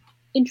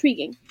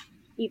 Intriguing,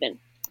 even.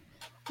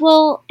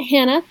 Well,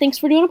 Hannah, thanks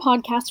for doing a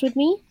podcast with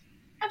me.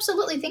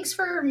 Absolutely. Thanks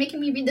for making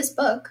me read this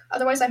book.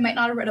 Otherwise, I might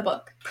not have read a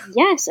book.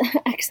 Yes,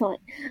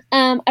 excellent.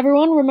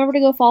 Everyone, remember to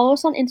go follow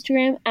us on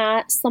Instagram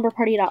at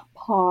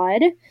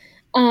slumberparty.pod.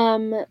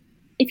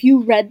 If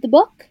you read the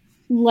book,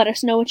 let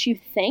us know what you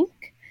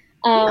think.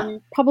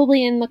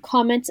 Probably in the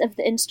comments of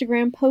the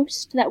Instagram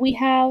post that we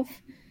have.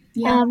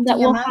 Yeah, that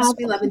we'll have.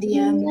 We love a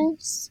DM.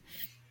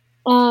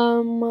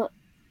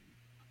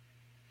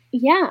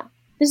 Yeah,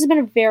 this has been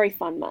a very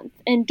fun month.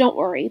 And don't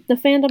worry, the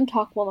fandom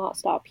talk will not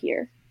stop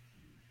here.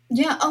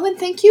 Yeah, and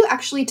thank you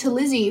actually to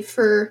Lizzie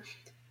for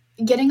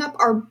getting up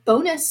our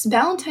bonus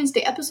Valentine's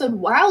Day episode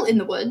while in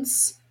the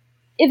woods.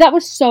 That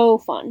was so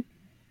fun.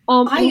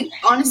 I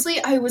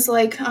was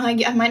like,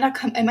 I might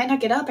not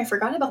get up. I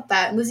forgot about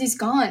that. Lizzie's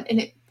gone, and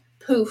it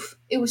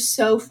was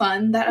so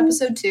fun, that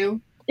episode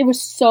too. It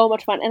was so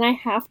much fun, and I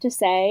have to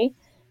say,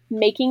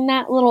 making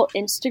that little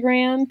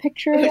Instagram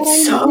picture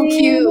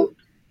cute.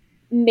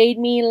 Made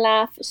me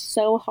laugh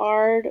so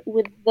hard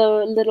with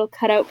the little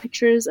cutout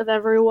pictures of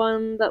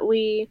everyone that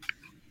we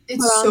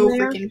It's so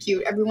freaking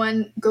cute.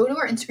 Everyone, go to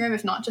our Instagram,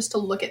 if not just to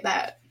look at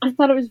that. I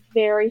thought it was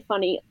very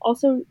funny.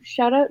 Also,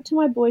 shout out to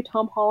my boy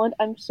Tom Holland.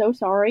 I'm so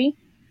sorry.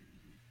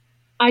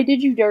 I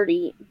did you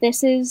dirty.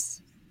 This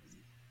is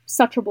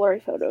such a blurry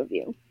photo of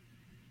you.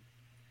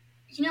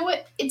 You know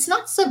what? It's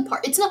not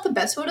the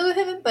best photo of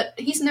him, but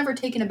he's never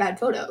taken a bad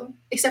photo.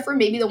 Except for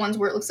maybe the ones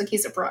where it looks like he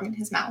has a frog in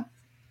his mouth.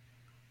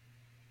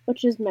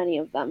 Which is many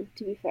of them,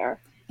 to be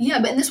fair. Yeah,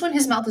 but in this one,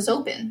 his mouth is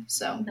open,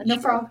 so no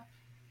frog.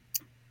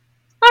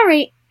 All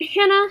right,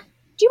 Hannah,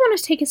 do you want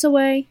to take us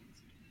away?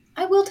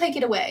 I will take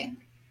it away.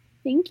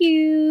 Thank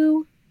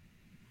you.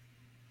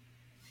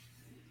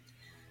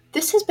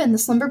 This has been the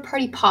Slumber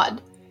Party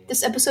Pod.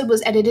 This episode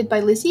was edited by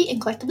Lizzie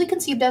and collectively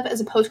conceived of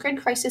as a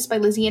post-grad crisis by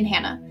Lizzie and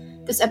Hannah.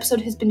 This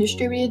episode has been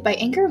distributed by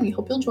Anchor, and we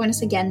hope you'll join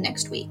us again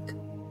next week.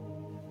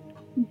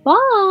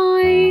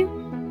 Bye!